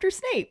was after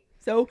Snape.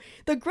 So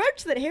the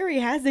grudge that Harry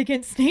has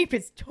against Snape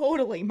is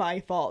totally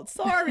my fault.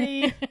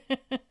 Sorry.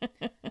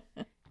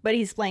 But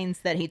he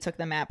explains that he took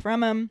the map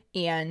from him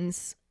and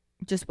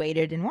just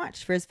waited and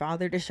watched for his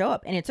father to show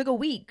up. And it took a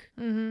week.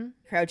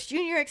 Crouch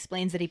Jr.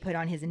 explains that he put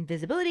on his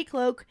invisibility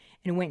cloak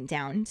and went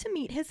down to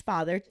meet his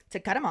father to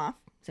cut him off.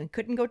 So he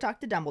couldn't go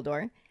talk to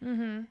Dumbledore.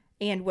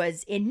 And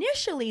was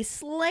initially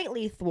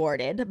slightly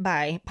thwarted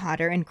by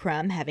Potter and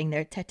Crumb having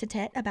their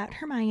tete-a-tete about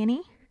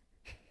Hermione.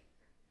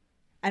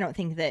 I don't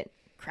think that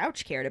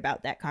Crouch cared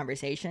about that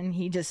conversation.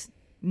 He just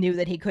knew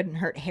that he couldn't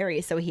hurt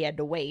Harry, so he had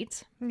to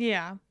wait.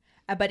 Yeah.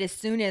 But as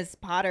soon as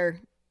Potter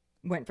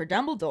went for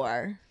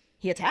Dumbledore,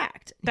 he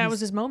attacked. That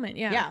was his moment,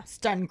 yeah. Yeah,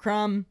 stun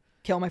Crumb,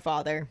 kill my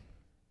father.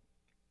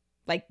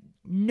 Like,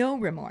 no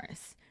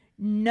remorse.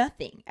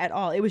 Nothing at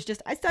all. It was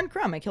just, I stunned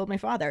Crumb, I killed my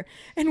father.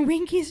 And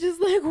Winky's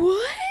just like,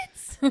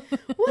 what?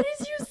 What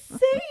is you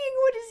saying?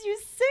 What is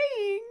you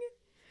saying?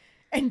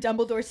 And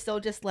Dumbledore's still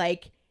just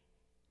like,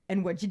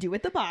 and what'd you do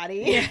with the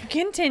body? Yeah,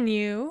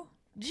 continue.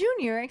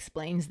 Junior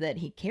explains that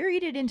he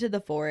carried it into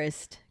the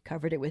forest,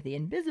 covered it with the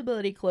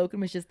invisibility cloak,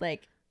 and was just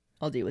like,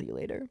 I'll deal with you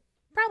later.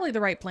 Probably the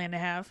right plan to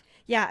have.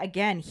 Yeah,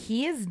 again,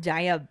 he is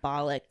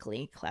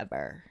diabolically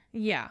clever.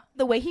 Yeah.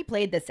 The way he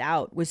played this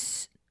out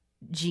was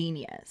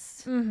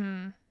genius.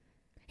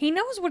 He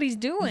knows what he's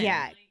doing.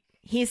 Yeah.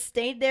 He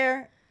stayed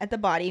there at the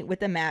body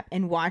with the map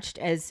and watched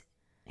as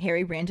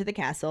Harry ran to the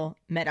castle,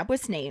 met up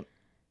with Snape,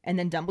 and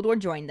then Dumbledore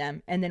joined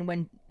them. And then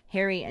when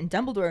Harry and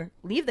Dumbledore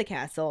leave the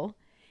castle,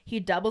 he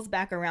doubles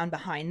back around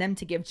behind them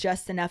to give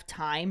just enough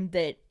time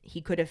that he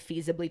could have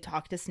feasibly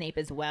talked to Snape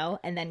as well,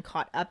 and then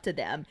caught up to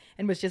them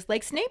and was just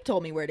like, Snape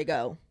told me where to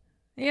go.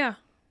 Yeah.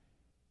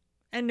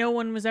 And no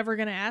one was ever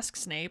going to ask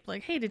Snape,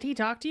 like, hey, did he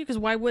talk to you? Because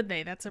why would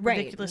they? That's a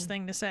ridiculous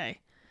thing to say.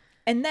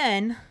 And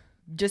then,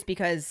 just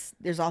because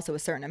there's also a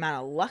certain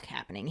amount of luck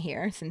happening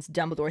here, since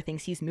Dumbledore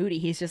thinks he's Moody,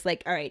 he's just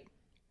like, all right,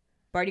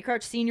 Barty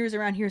Crouch Sr. is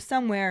around here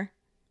somewhere.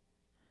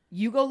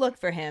 You go look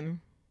for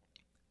him.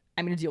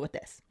 I'm going to deal with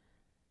this.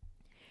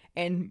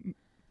 And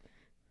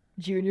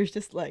Junior's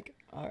just like,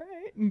 all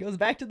right, and goes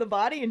back to the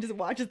body and just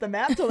watches the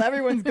map till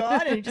everyone's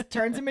gone, and he just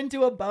turns him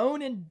into a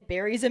bone and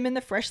buries him in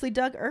the freshly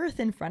dug earth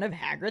in front of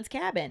Hagrid's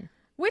cabin.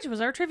 Which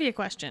was our trivia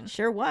question.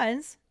 Sure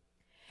was.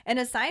 And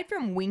aside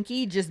from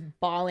Winky just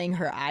bawling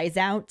her eyes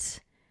out,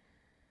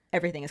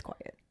 everything is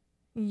quiet.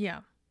 Yeah.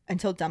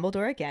 Until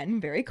Dumbledore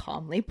again very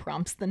calmly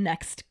prompts the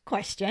next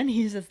question.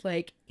 He's just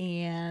like,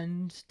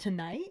 and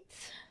tonight?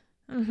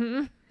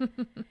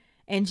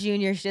 And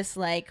Junior's just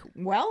like,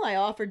 well, I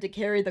offered to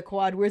carry the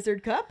Quad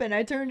Wizard Cup and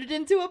I turned it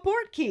into a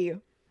port key.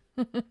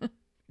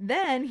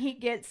 Then he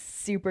gets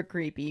super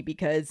creepy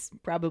because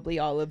probably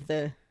all of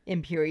the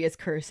Imperious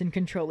Curse and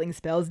controlling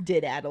spells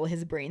did addle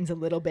his brains a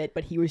little bit,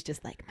 but he was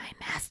just like, my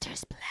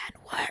master's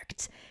plan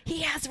worked.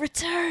 He has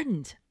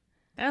returned.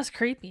 That was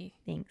creepy.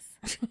 Thanks.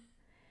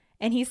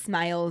 And he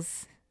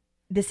smiles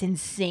this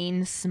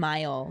insane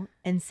smile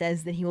and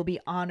says that he will be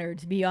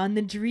honored beyond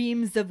the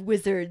dreams of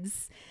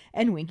wizards.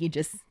 And Winky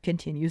just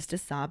continues to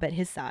sob at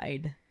his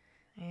side.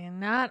 And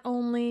not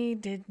only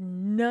did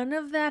none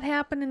of that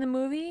happen in the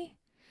movie,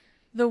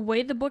 the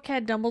way the book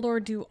had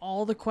Dumbledore do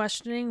all the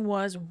questioning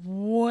was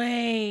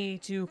way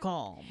too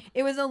calm.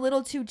 It was a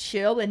little too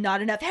chill and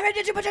not enough, Harry,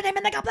 did you put your name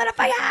in the goblet of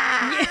fire?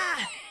 Yeah,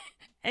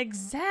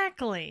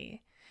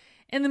 exactly.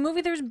 In the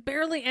movie, there's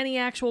barely any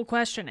actual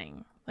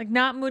questioning. Like,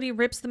 Not Moody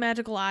rips the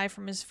magical eye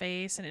from his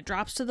face and it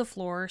drops to the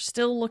floor,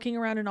 still looking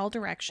around in all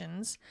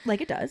directions. Like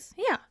it does.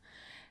 Yeah.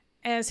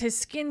 As his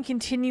skin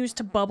continues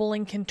to bubble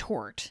and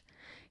contort.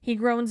 He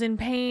groans in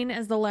pain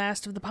as the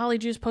last of the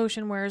Polyjuice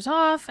potion wears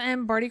off,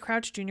 and Barty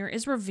Crouch Jr.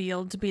 is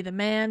revealed to be the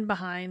man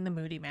behind the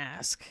Moody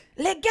mask.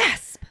 Le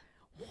gasp!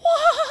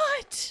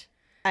 What?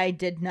 I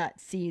did not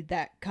see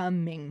that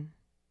coming.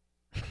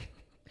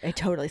 I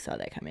totally saw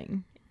that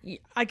coming. Yeah,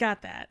 I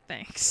got that,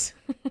 thanks.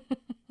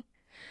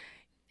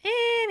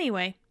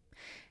 Anyway,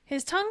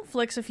 his tongue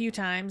flicks a few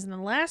times, and the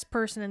last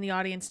person in the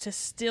audience to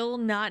still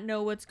not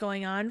know what's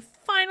going on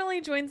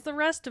finally joins the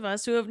rest of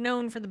us who have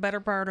known for the better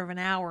part of an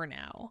hour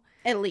now.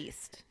 At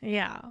least.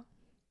 Yeah.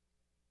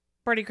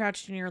 Barty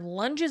Crouch Jr.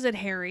 lunges at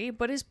Harry,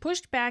 but is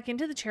pushed back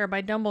into the chair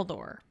by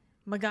Dumbledore.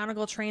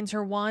 McGonagall trains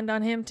her wand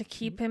on him to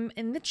keep him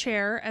in the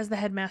chair as the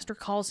headmaster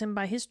calls him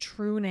by his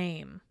true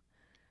name.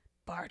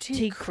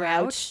 Barty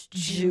Crouch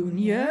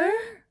Jr.?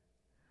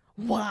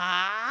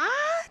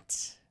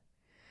 What?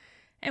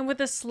 And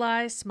with a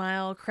sly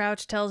smile,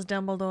 Crouch tells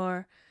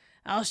Dumbledore,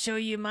 "I'll show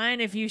you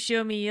mine if you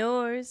show me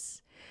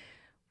yours."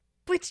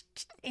 Which,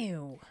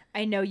 ew.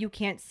 I know you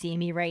can't see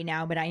me right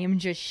now, but I am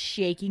just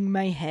shaking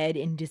my head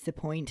in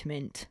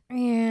disappointment.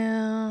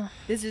 Yeah.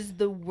 This is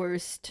the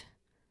worst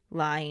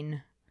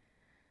line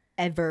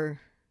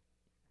ever.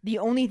 The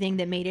only thing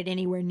that made it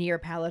anywhere near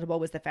palatable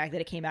was the fact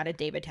that it came out of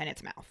David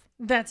Tennant's mouth.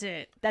 That's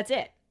it. That's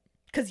it.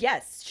 Because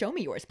yes, show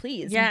me yours,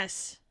 please.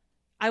 Yes.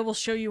 I will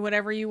show you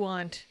whatever you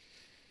want.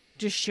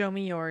 Just show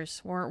me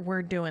yours.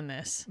 We're doing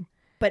this.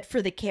 But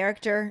for the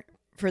character,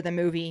 for the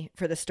movie,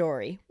 for the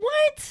story.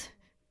 What?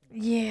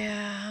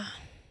 Yeah.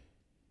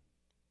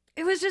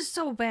 It was just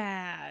so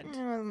bad. It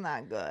was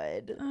not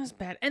good. It was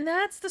bad. And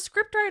that's the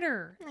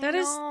scriptwriter. That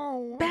is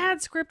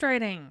bad script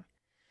writing.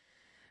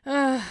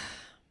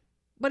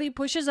 But he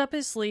pushes up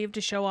his sleeve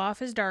to show off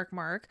his dark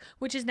mark,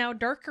 which is now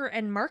darker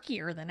and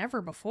markier than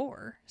ever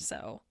before.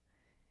 So,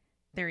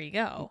 there you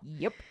go.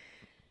 Yep.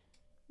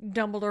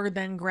 Dumbledore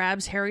then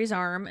grabs Harry's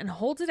arm and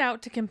holds it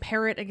out to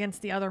compare it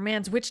against the other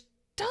man's, which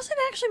doesn't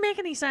actually make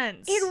any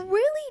sense. It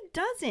really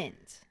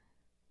doesn't.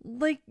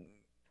 Like,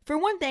 for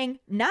one thing,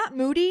 not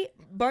Moody,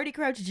 Barty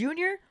Crouch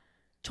Jr.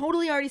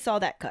 totally already saw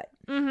that cut.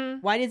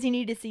 mm-hmm. Why does he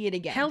need to see it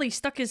again? Hell, he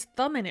stuck his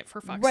thumb in it,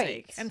 for fuck's Right.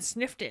 sake, and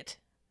sniffed it.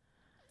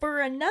 For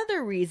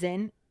another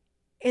reason,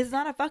 it's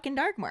not a fucking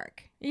dark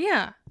mark.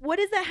 Yeah. What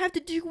does that have to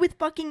do with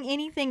fucking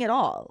anything at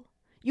all?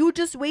 You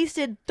just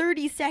wasted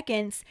 30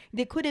 seconds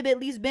that could have at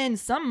least been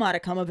some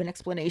modicum of an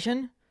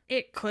explanation.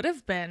 It could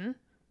have been,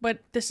 but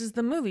this is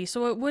the movie,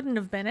 so it wouldn't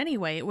have been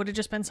anyway. It would have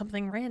just been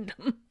something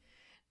random.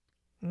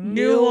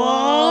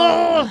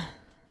 Newell!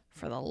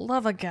 For the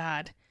love of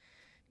God.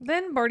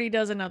 Then Barty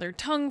does another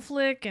tongue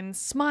flick and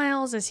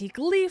smiles as he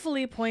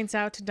gleefully points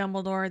out to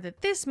Dumbledore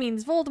that this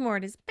means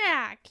Voldemort is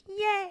back.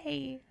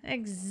 Yay!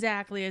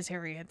 Exactly as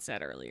Harry had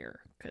said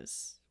earlier,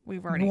 because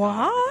we've already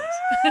gone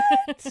over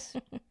this.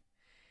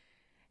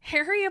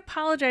 Harry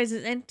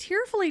apologizes and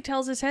tearfully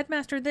tells his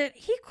headmaster that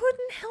he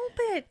couldn't help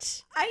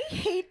it. I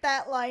hate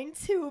that line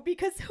too,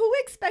 because who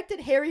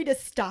expected Harry to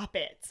stop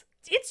it?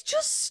 It's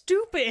just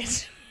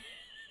stupid.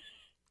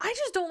 I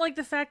just don't like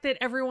the fact that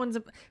everyone's...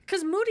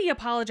 Because Moody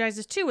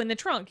apologizes too in the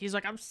trunk. He's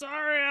like, "I'm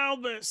sorry,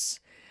 Albus."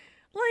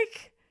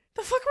 Like,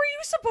 the fuck were you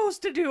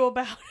supposed to do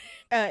about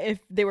it? If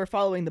they were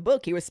following the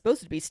book, he was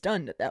supposed to be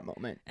stunned at that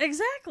moment.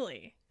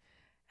 Exactly.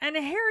 And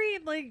Harry,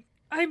 like,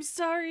 "I'm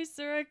sorry,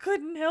 sir, I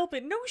couldn't help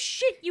it." No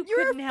shit, you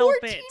couldn't You're a help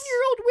it.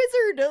 14-year-old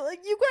wizard.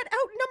 Like, you got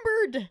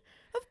outnumbered.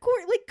 Of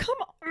course. Like,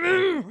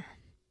 come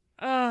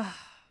on.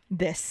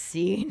 This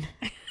scene.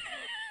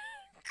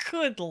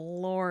 Good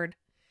lord.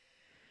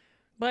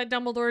 But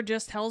Dumbledore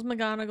just tells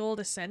McGonagall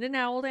to send an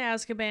owl to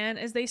Azkaban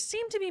as they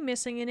seem to be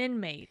missing an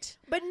inmate.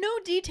 But no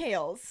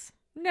details.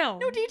 No.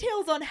 No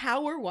details on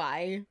how or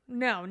why.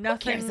 No,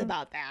 nothing. Who cares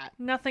about that?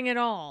 Nothing at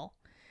all.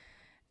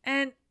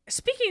 And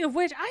speaking of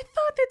which, I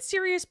thought that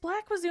Sirius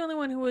Black was the only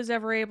one who was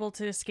ever able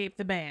to escape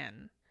the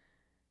ban.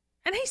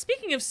 And hey,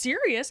 speaking of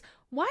Sirius,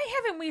 why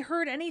haven't we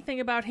heard anything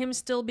about him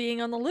still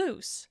being on the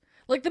loose?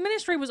 Like, the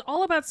Ministry was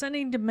all about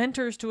sending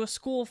Dementors to a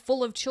school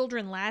full of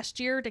children last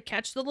year to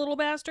catch the little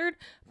bastard,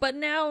 but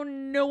now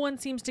no one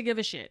seems to give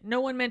a shit.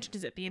 No one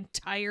mentions it the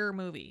entire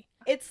movie.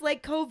 It's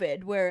like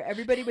COVID, where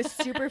everybody was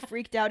super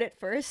freaked out at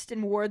first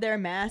and wore their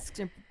masks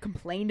and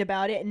complained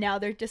about it, and now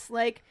they're just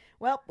like,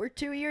 well, we're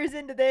 2 years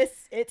into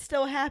this. It's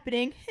still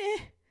happening.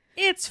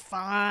 It's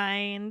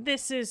fine.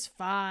 This is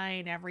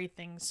fine.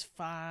 Everything's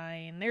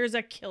fine. There's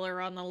a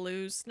killer on the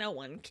loose. No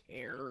one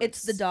cares.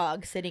 It's the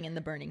dog sitting in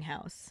the burning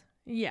house.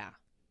 Yeah,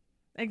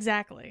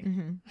 exactly.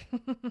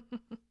 Mm-hmm.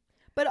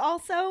 But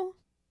also,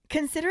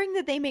 considering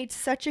that they made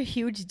such a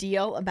huge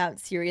deal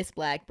about Sirius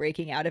Black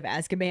breaking out of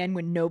Azkaban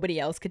when nobody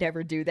else could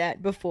ever do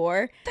that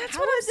before, That's how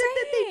what I'm is it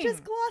that they saying.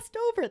 just glossed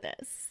over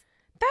this?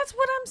 That's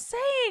what I'm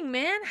saying,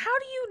 man. How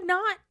do you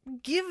not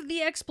give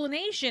the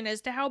explanation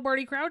as to how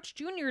Barty Crouch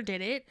Jr.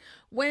 did it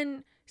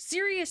when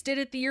Sirius did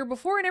it the year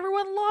before and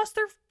everyone lost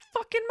their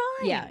fucking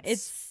minds? Yeah,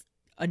 it's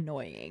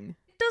annoying.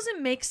 It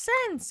doesn't make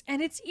sense,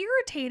 and it's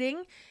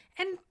irritating,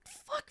 and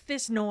fuck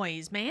this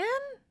noise, man.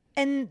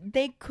 And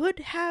they could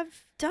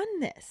have done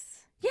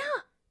this. Yeah.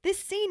 This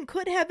scene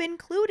could have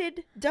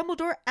included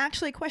Dumbledore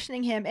actually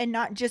questioning him and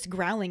not just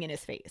growling in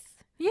his face.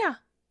 Yeah,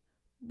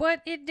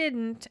 but it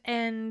didn't,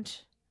 and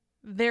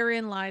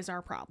therein lies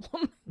our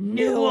problem.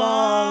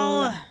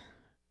 Newell!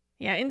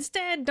 Yeah,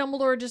 instead,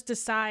 Dumbledore just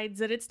decides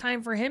that it's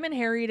time for him and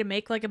Harry to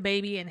make like a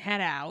baby and head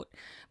out.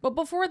 But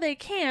before they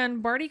can,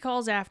 Barty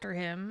calls after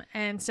him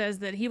and says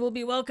that he will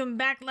be welcomed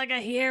back like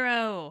a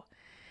hero.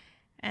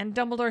 And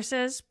Dumbledore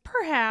says,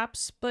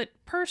 perhaps, but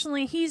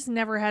personally, he's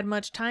never had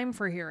much time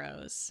for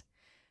heroes.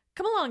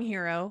 Come along,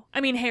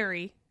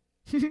 Harry.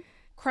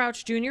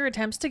 Crouch Jr.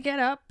 attempts to get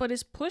up, but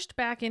is pushed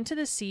back into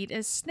the seat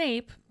as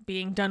Snape,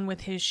 being done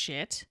with his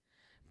shit,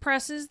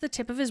 presses the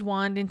tip of his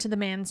wand into the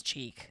man's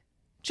cheek.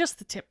 Just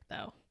the tip,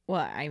 though.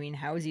 Well, I mean,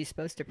 how is he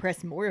supposed to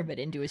press more of it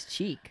into his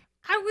cheek?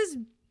 I was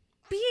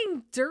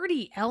being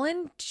dirty,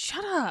 Ellen.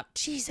 Shut up.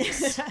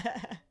 Jesus.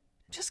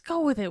 Just go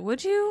with it,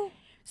 would you?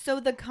 So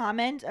the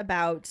comment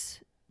about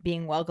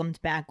being welcomed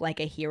back like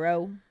a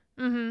hero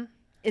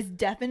is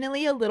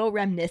definitely a little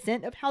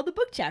reminiscent of how the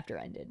book chapter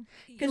ended.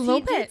 Because A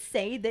little he did bit.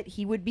 say that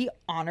he would be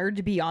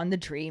honored beyond the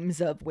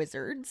dreams of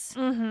wizards.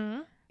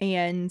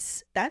 And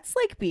that's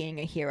like being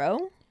a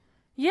hero.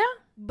 Yeah.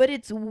 But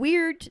it's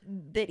weird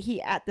that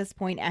he, at this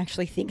point,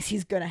 actually thinks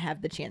he's going to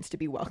have the chance to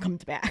be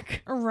welcomed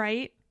back.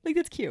 Right. Like,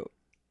 that's cute.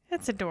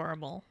 That's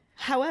adorable.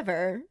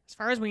 However, As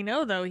far as we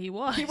know, though, he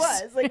was. he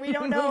was. Like, we in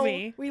don't the know.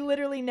 movie. We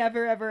literally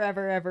never,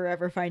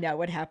 ever find out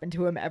what happened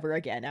to him ever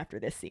again after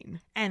this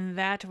scene. And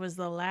that was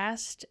the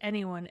last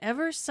anyone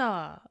ever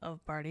saw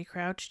of Barty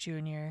Crouch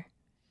Jr.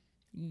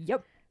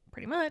 Yep.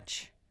 Pretty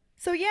much.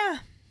 So, yeah.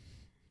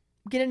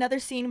 Get another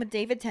scene with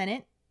David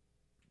Tennant.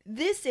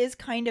 This is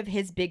kind of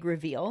his big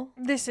reveal.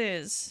 This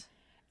is.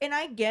 And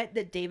I get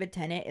that David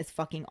Tennant is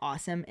fucking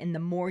awesome, and the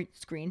more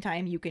screen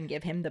time you can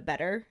give him, the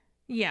better.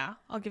 Yeah,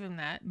 I'll give him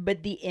that.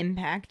 But the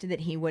impact that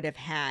he would have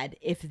had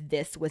if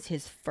this was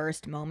his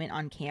first moment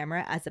on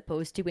camera, as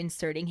opposed to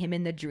inserting him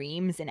in the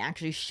dreams and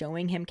actually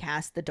showing him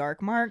cast the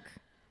dark mark.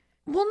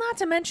 Well, not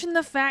to mention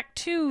the fact,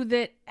 too,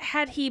 that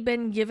had he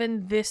been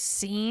given this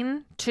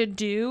scene to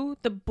do,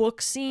 the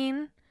book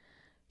scene,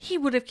 he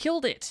would have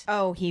killed it.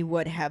 Oh, he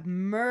would have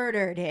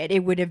murdered it.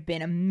 It would have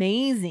been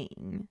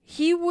amazing.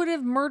 He would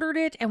have murdered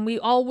it, and we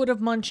all would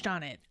have munched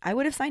on it. I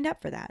would have signed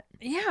up for that.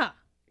 Yeah.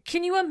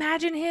 Can you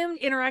imagine him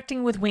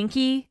interacting with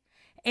Winky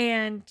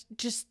and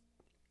just...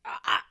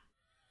 I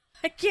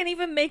can't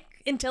even make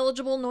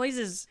intelligible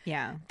noises.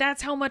 Yeah.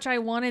 That's how much I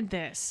wanted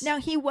this. Now,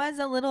 he was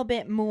a little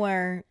bit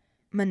more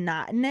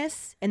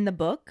monotonous in the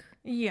book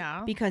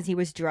Yeah. because he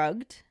was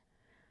drugged.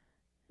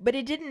 But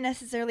it didn't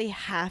necessarily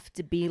have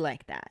to be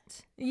like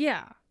that.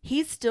 Yeah.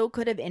 He still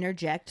could have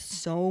interjected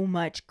so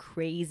much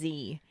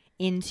crazy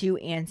into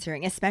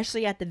answering,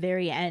 especially at the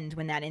very end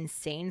when that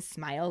insane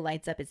smile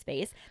lights up his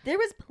face. There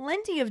was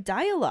plenty of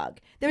dialogue.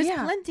 There's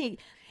Yeah. plenty.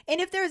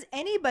 And if there's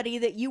anybody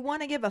that you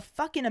want to give a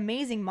fucking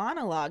amazing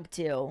monologue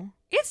to,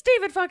 It's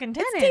David fucking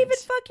Tennant. it's David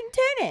fucking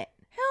Tennant.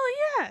 Hell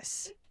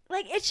yes.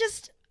 Like, it's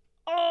just,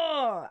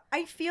 oh,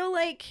 I feel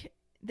like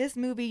this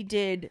movie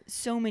did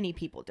so many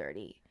people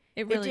dirty.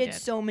 It really It did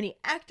so many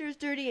actors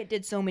dirty. It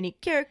did so many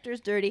characters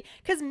dirty.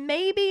 Because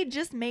maybe,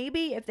 just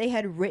maybe, if they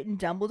had written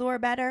Dumbledore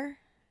better,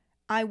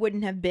 I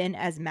wouldn't have been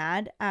as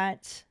mad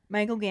at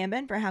Michael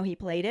Gambon for how he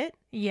played it.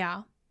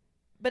 Yeah.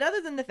 But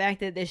other than the fact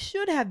that this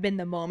should have been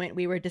the moment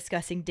we were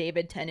discussing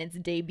David Tennant's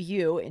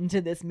debut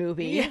into this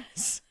movie,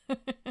 Yes.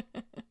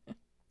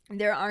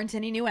 there aren't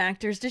any new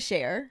actors to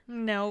share.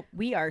 Nope.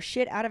 We are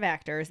shit out of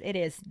actors. It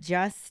is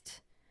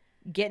just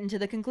getting to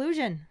the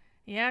conclusion.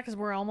 Yeah, because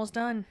we're almost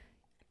done.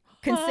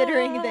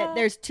 Considering that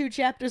there's 2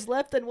 chapters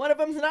left and one of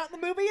them's not in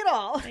the movie at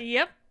all.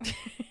 Yep.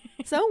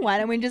 So why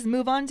don't we just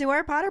move on to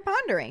our Potter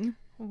Pondering?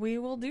 We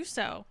will do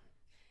so.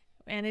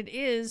 And it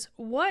is,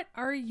 what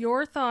are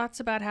your thoughts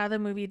about how the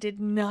movie did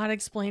not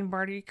explain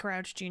Barty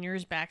Crouch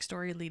Jr.'s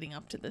backstory leading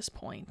up to this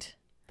point?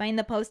 Find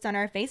the post on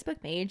our Facebook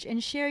page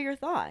and share your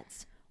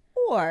thoughts.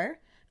 Or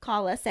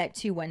call us at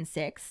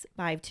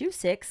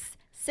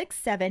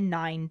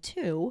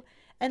 216-526-6792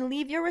 and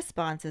leave your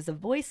response as a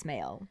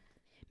voicemail.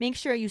 Make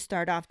sure you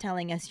start off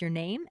telling us your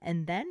name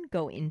and then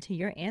go into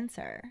your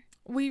answer.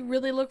 We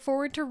really look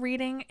forward to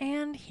reading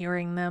and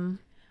hearing them.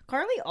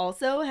 Carly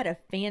also had a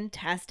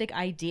fantastic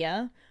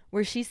idea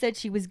where she said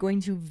she was going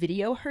to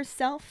video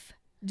herself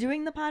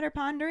doing the Potter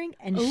Pondering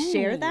and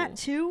share that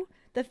to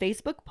the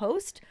Facebook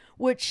post,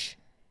 which,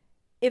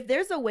 if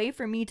there's a way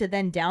for me to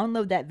then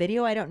download that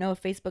video, I don't know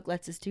if Facebook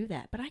lets us do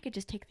that, but I could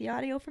just take the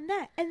audio from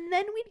that, and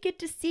then we'd get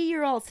to see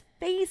your all's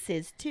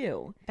faces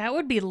too. That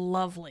would be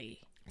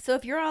lovely. So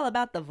if you're all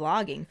about the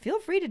vlogging, feel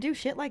free to do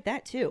shit like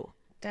that too.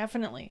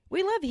 Definitely.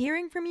 We love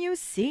hearing from you,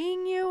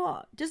 seeing you.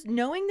 Just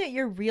knowing that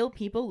you're real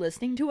people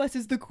listening to us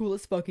is the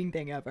coolest fucking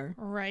thing ever.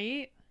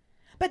 Right?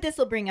 But this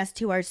will bring us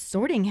to our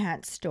Sorting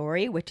Hat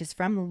story, which is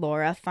from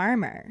Laura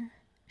Farmer.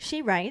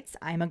 She writes,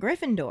 I'm a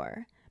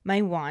Gryffindor.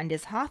 My wand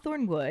is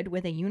hawthorn wood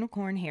with a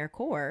unicorn hair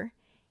core,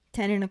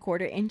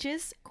 10¼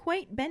 inches,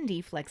 quite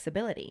bendy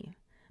flexibility.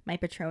 My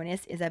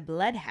Patronus is a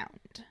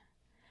bloodhound.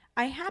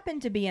 I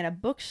happened to be in a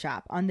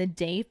bookshop on the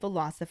day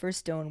Philosopher's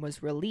Stone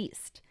was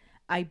released.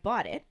 I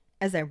bought it,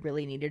 as I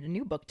really needed a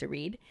new book to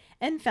read,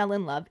 and fell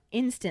in love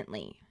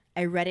instantly.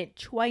 I read it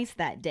twice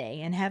that day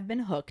and have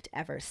been hooked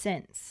ever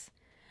since.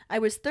 I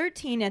was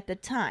 13 at the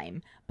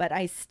time, but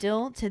I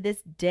still to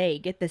this day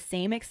get the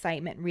same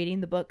excitement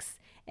reading the books,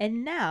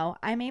 and now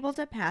I'm able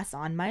to pass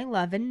on my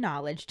love and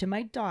knowledge to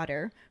my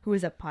daughter, who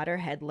is a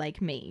Potterhead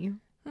like me.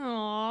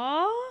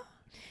 Aww.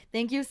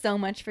 Thank you so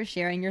much for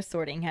sharing your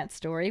Sorting Hat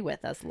story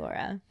with us,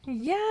 Laura.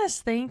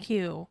 Yes, thank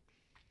you.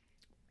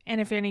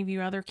 And if any of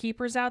you other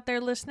keepers out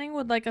there listening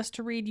would like us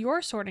to read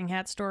your Sorting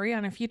Hat story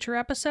on a future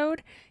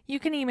episode, you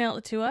can email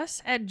it to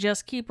us at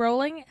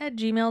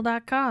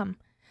justkeeprolling@gmail.com.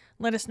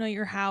 Let us know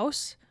your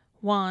house,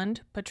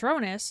 wand,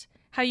 Patronus,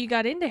 how you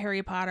got into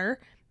Harry Potter,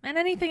 and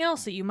anything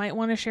else that you might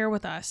want to share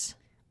with us.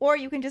 Or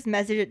you can just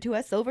message it to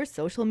us over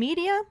social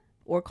media,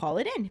 or call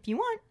it in if you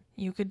want.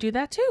 You could do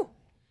that too.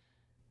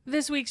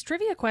 This week's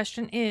trivia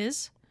question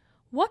is,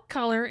 what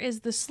color is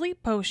the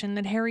sleep potion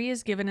that Harry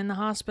is given in the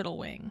hospital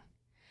wing?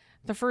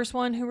 The first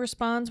one who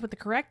responds with the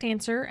correct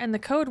answer and the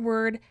code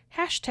word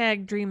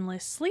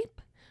 #DreamlessSleep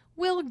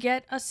will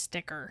get a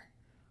sticker.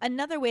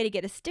 Another way to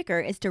get a sticker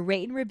is to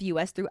rate and review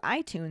us through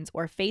iTunes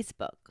or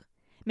Facebook.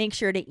 Make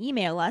sure to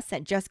email us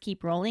at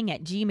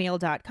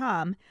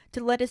justkeeprolling@gmail.com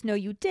to let us know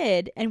you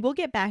did, and we'll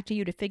get back to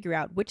you to figure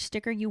out which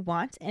sticker you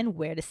want and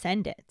where to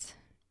send it.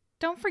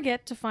 Don't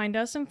forget to find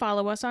us and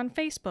follow us on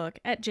Facebook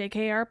at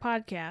JKR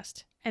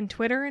Podcast and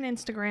Twitter and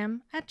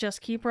Instagram at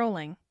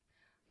JustKeepRolling.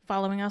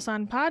 Following us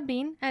on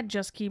Podbean at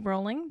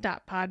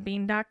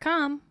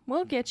justkeeprolling.podbean.com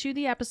will get you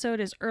the episode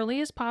as early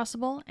as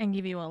possible and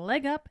give you a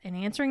leg up in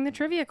answering the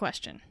trivia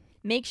question.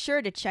 Make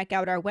sure to check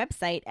out our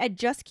website at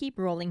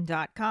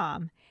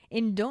justkeeprolling.com,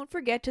 and don't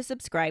forget to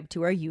subscribe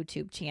to our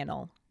YouTube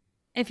channel.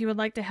 If you would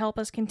like to help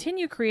us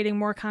continue creating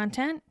more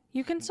content,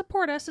 you can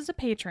support us as a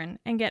patron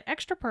and get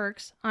extra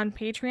perks on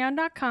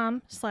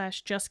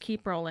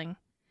patreon.com/justkeeprolling.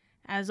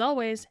 As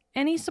always,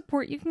 any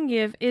support you can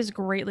give is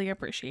greatly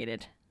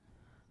appreciated.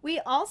 We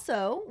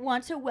also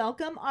want to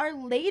welcome our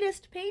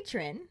latest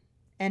patron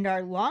and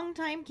our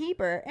longtime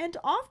keeper and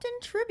often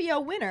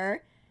trivia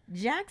winner,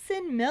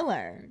 Jackson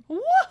Miller.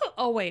 Whoa!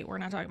 Oh, wait, we're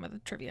not talking about the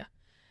trivia.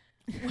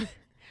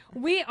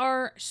 We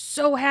are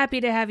so happy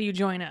to have you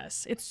join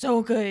us. It's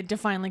so good to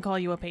finally call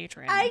you a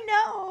patron. I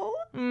know.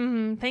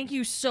 Thank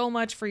you so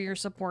much for your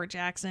support,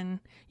 Jackson.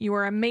 You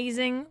are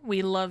amazing.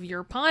 We love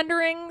your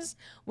ponderings.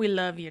 We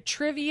love your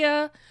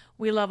trivia.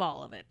 We love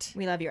all of it.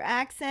 We love your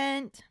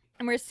accent.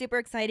 And we're super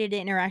excited to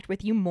interact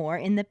with you more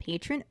in the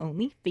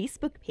patron-only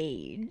Facebook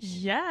page.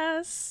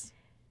 Yes.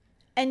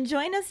 And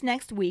join us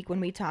next week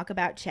when we talk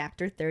about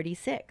Chapter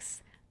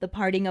 36, The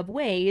Parting of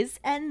Ways,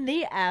 and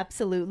the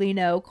absolutely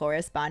no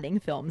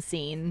corresponding film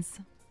scenes.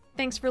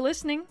 Thanks for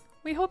listening.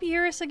 We hope you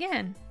hear us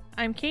again.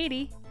 I'm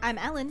Katie. I'm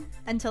Ellen.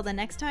 Until the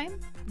next time,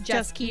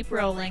 Just keep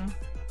rolling.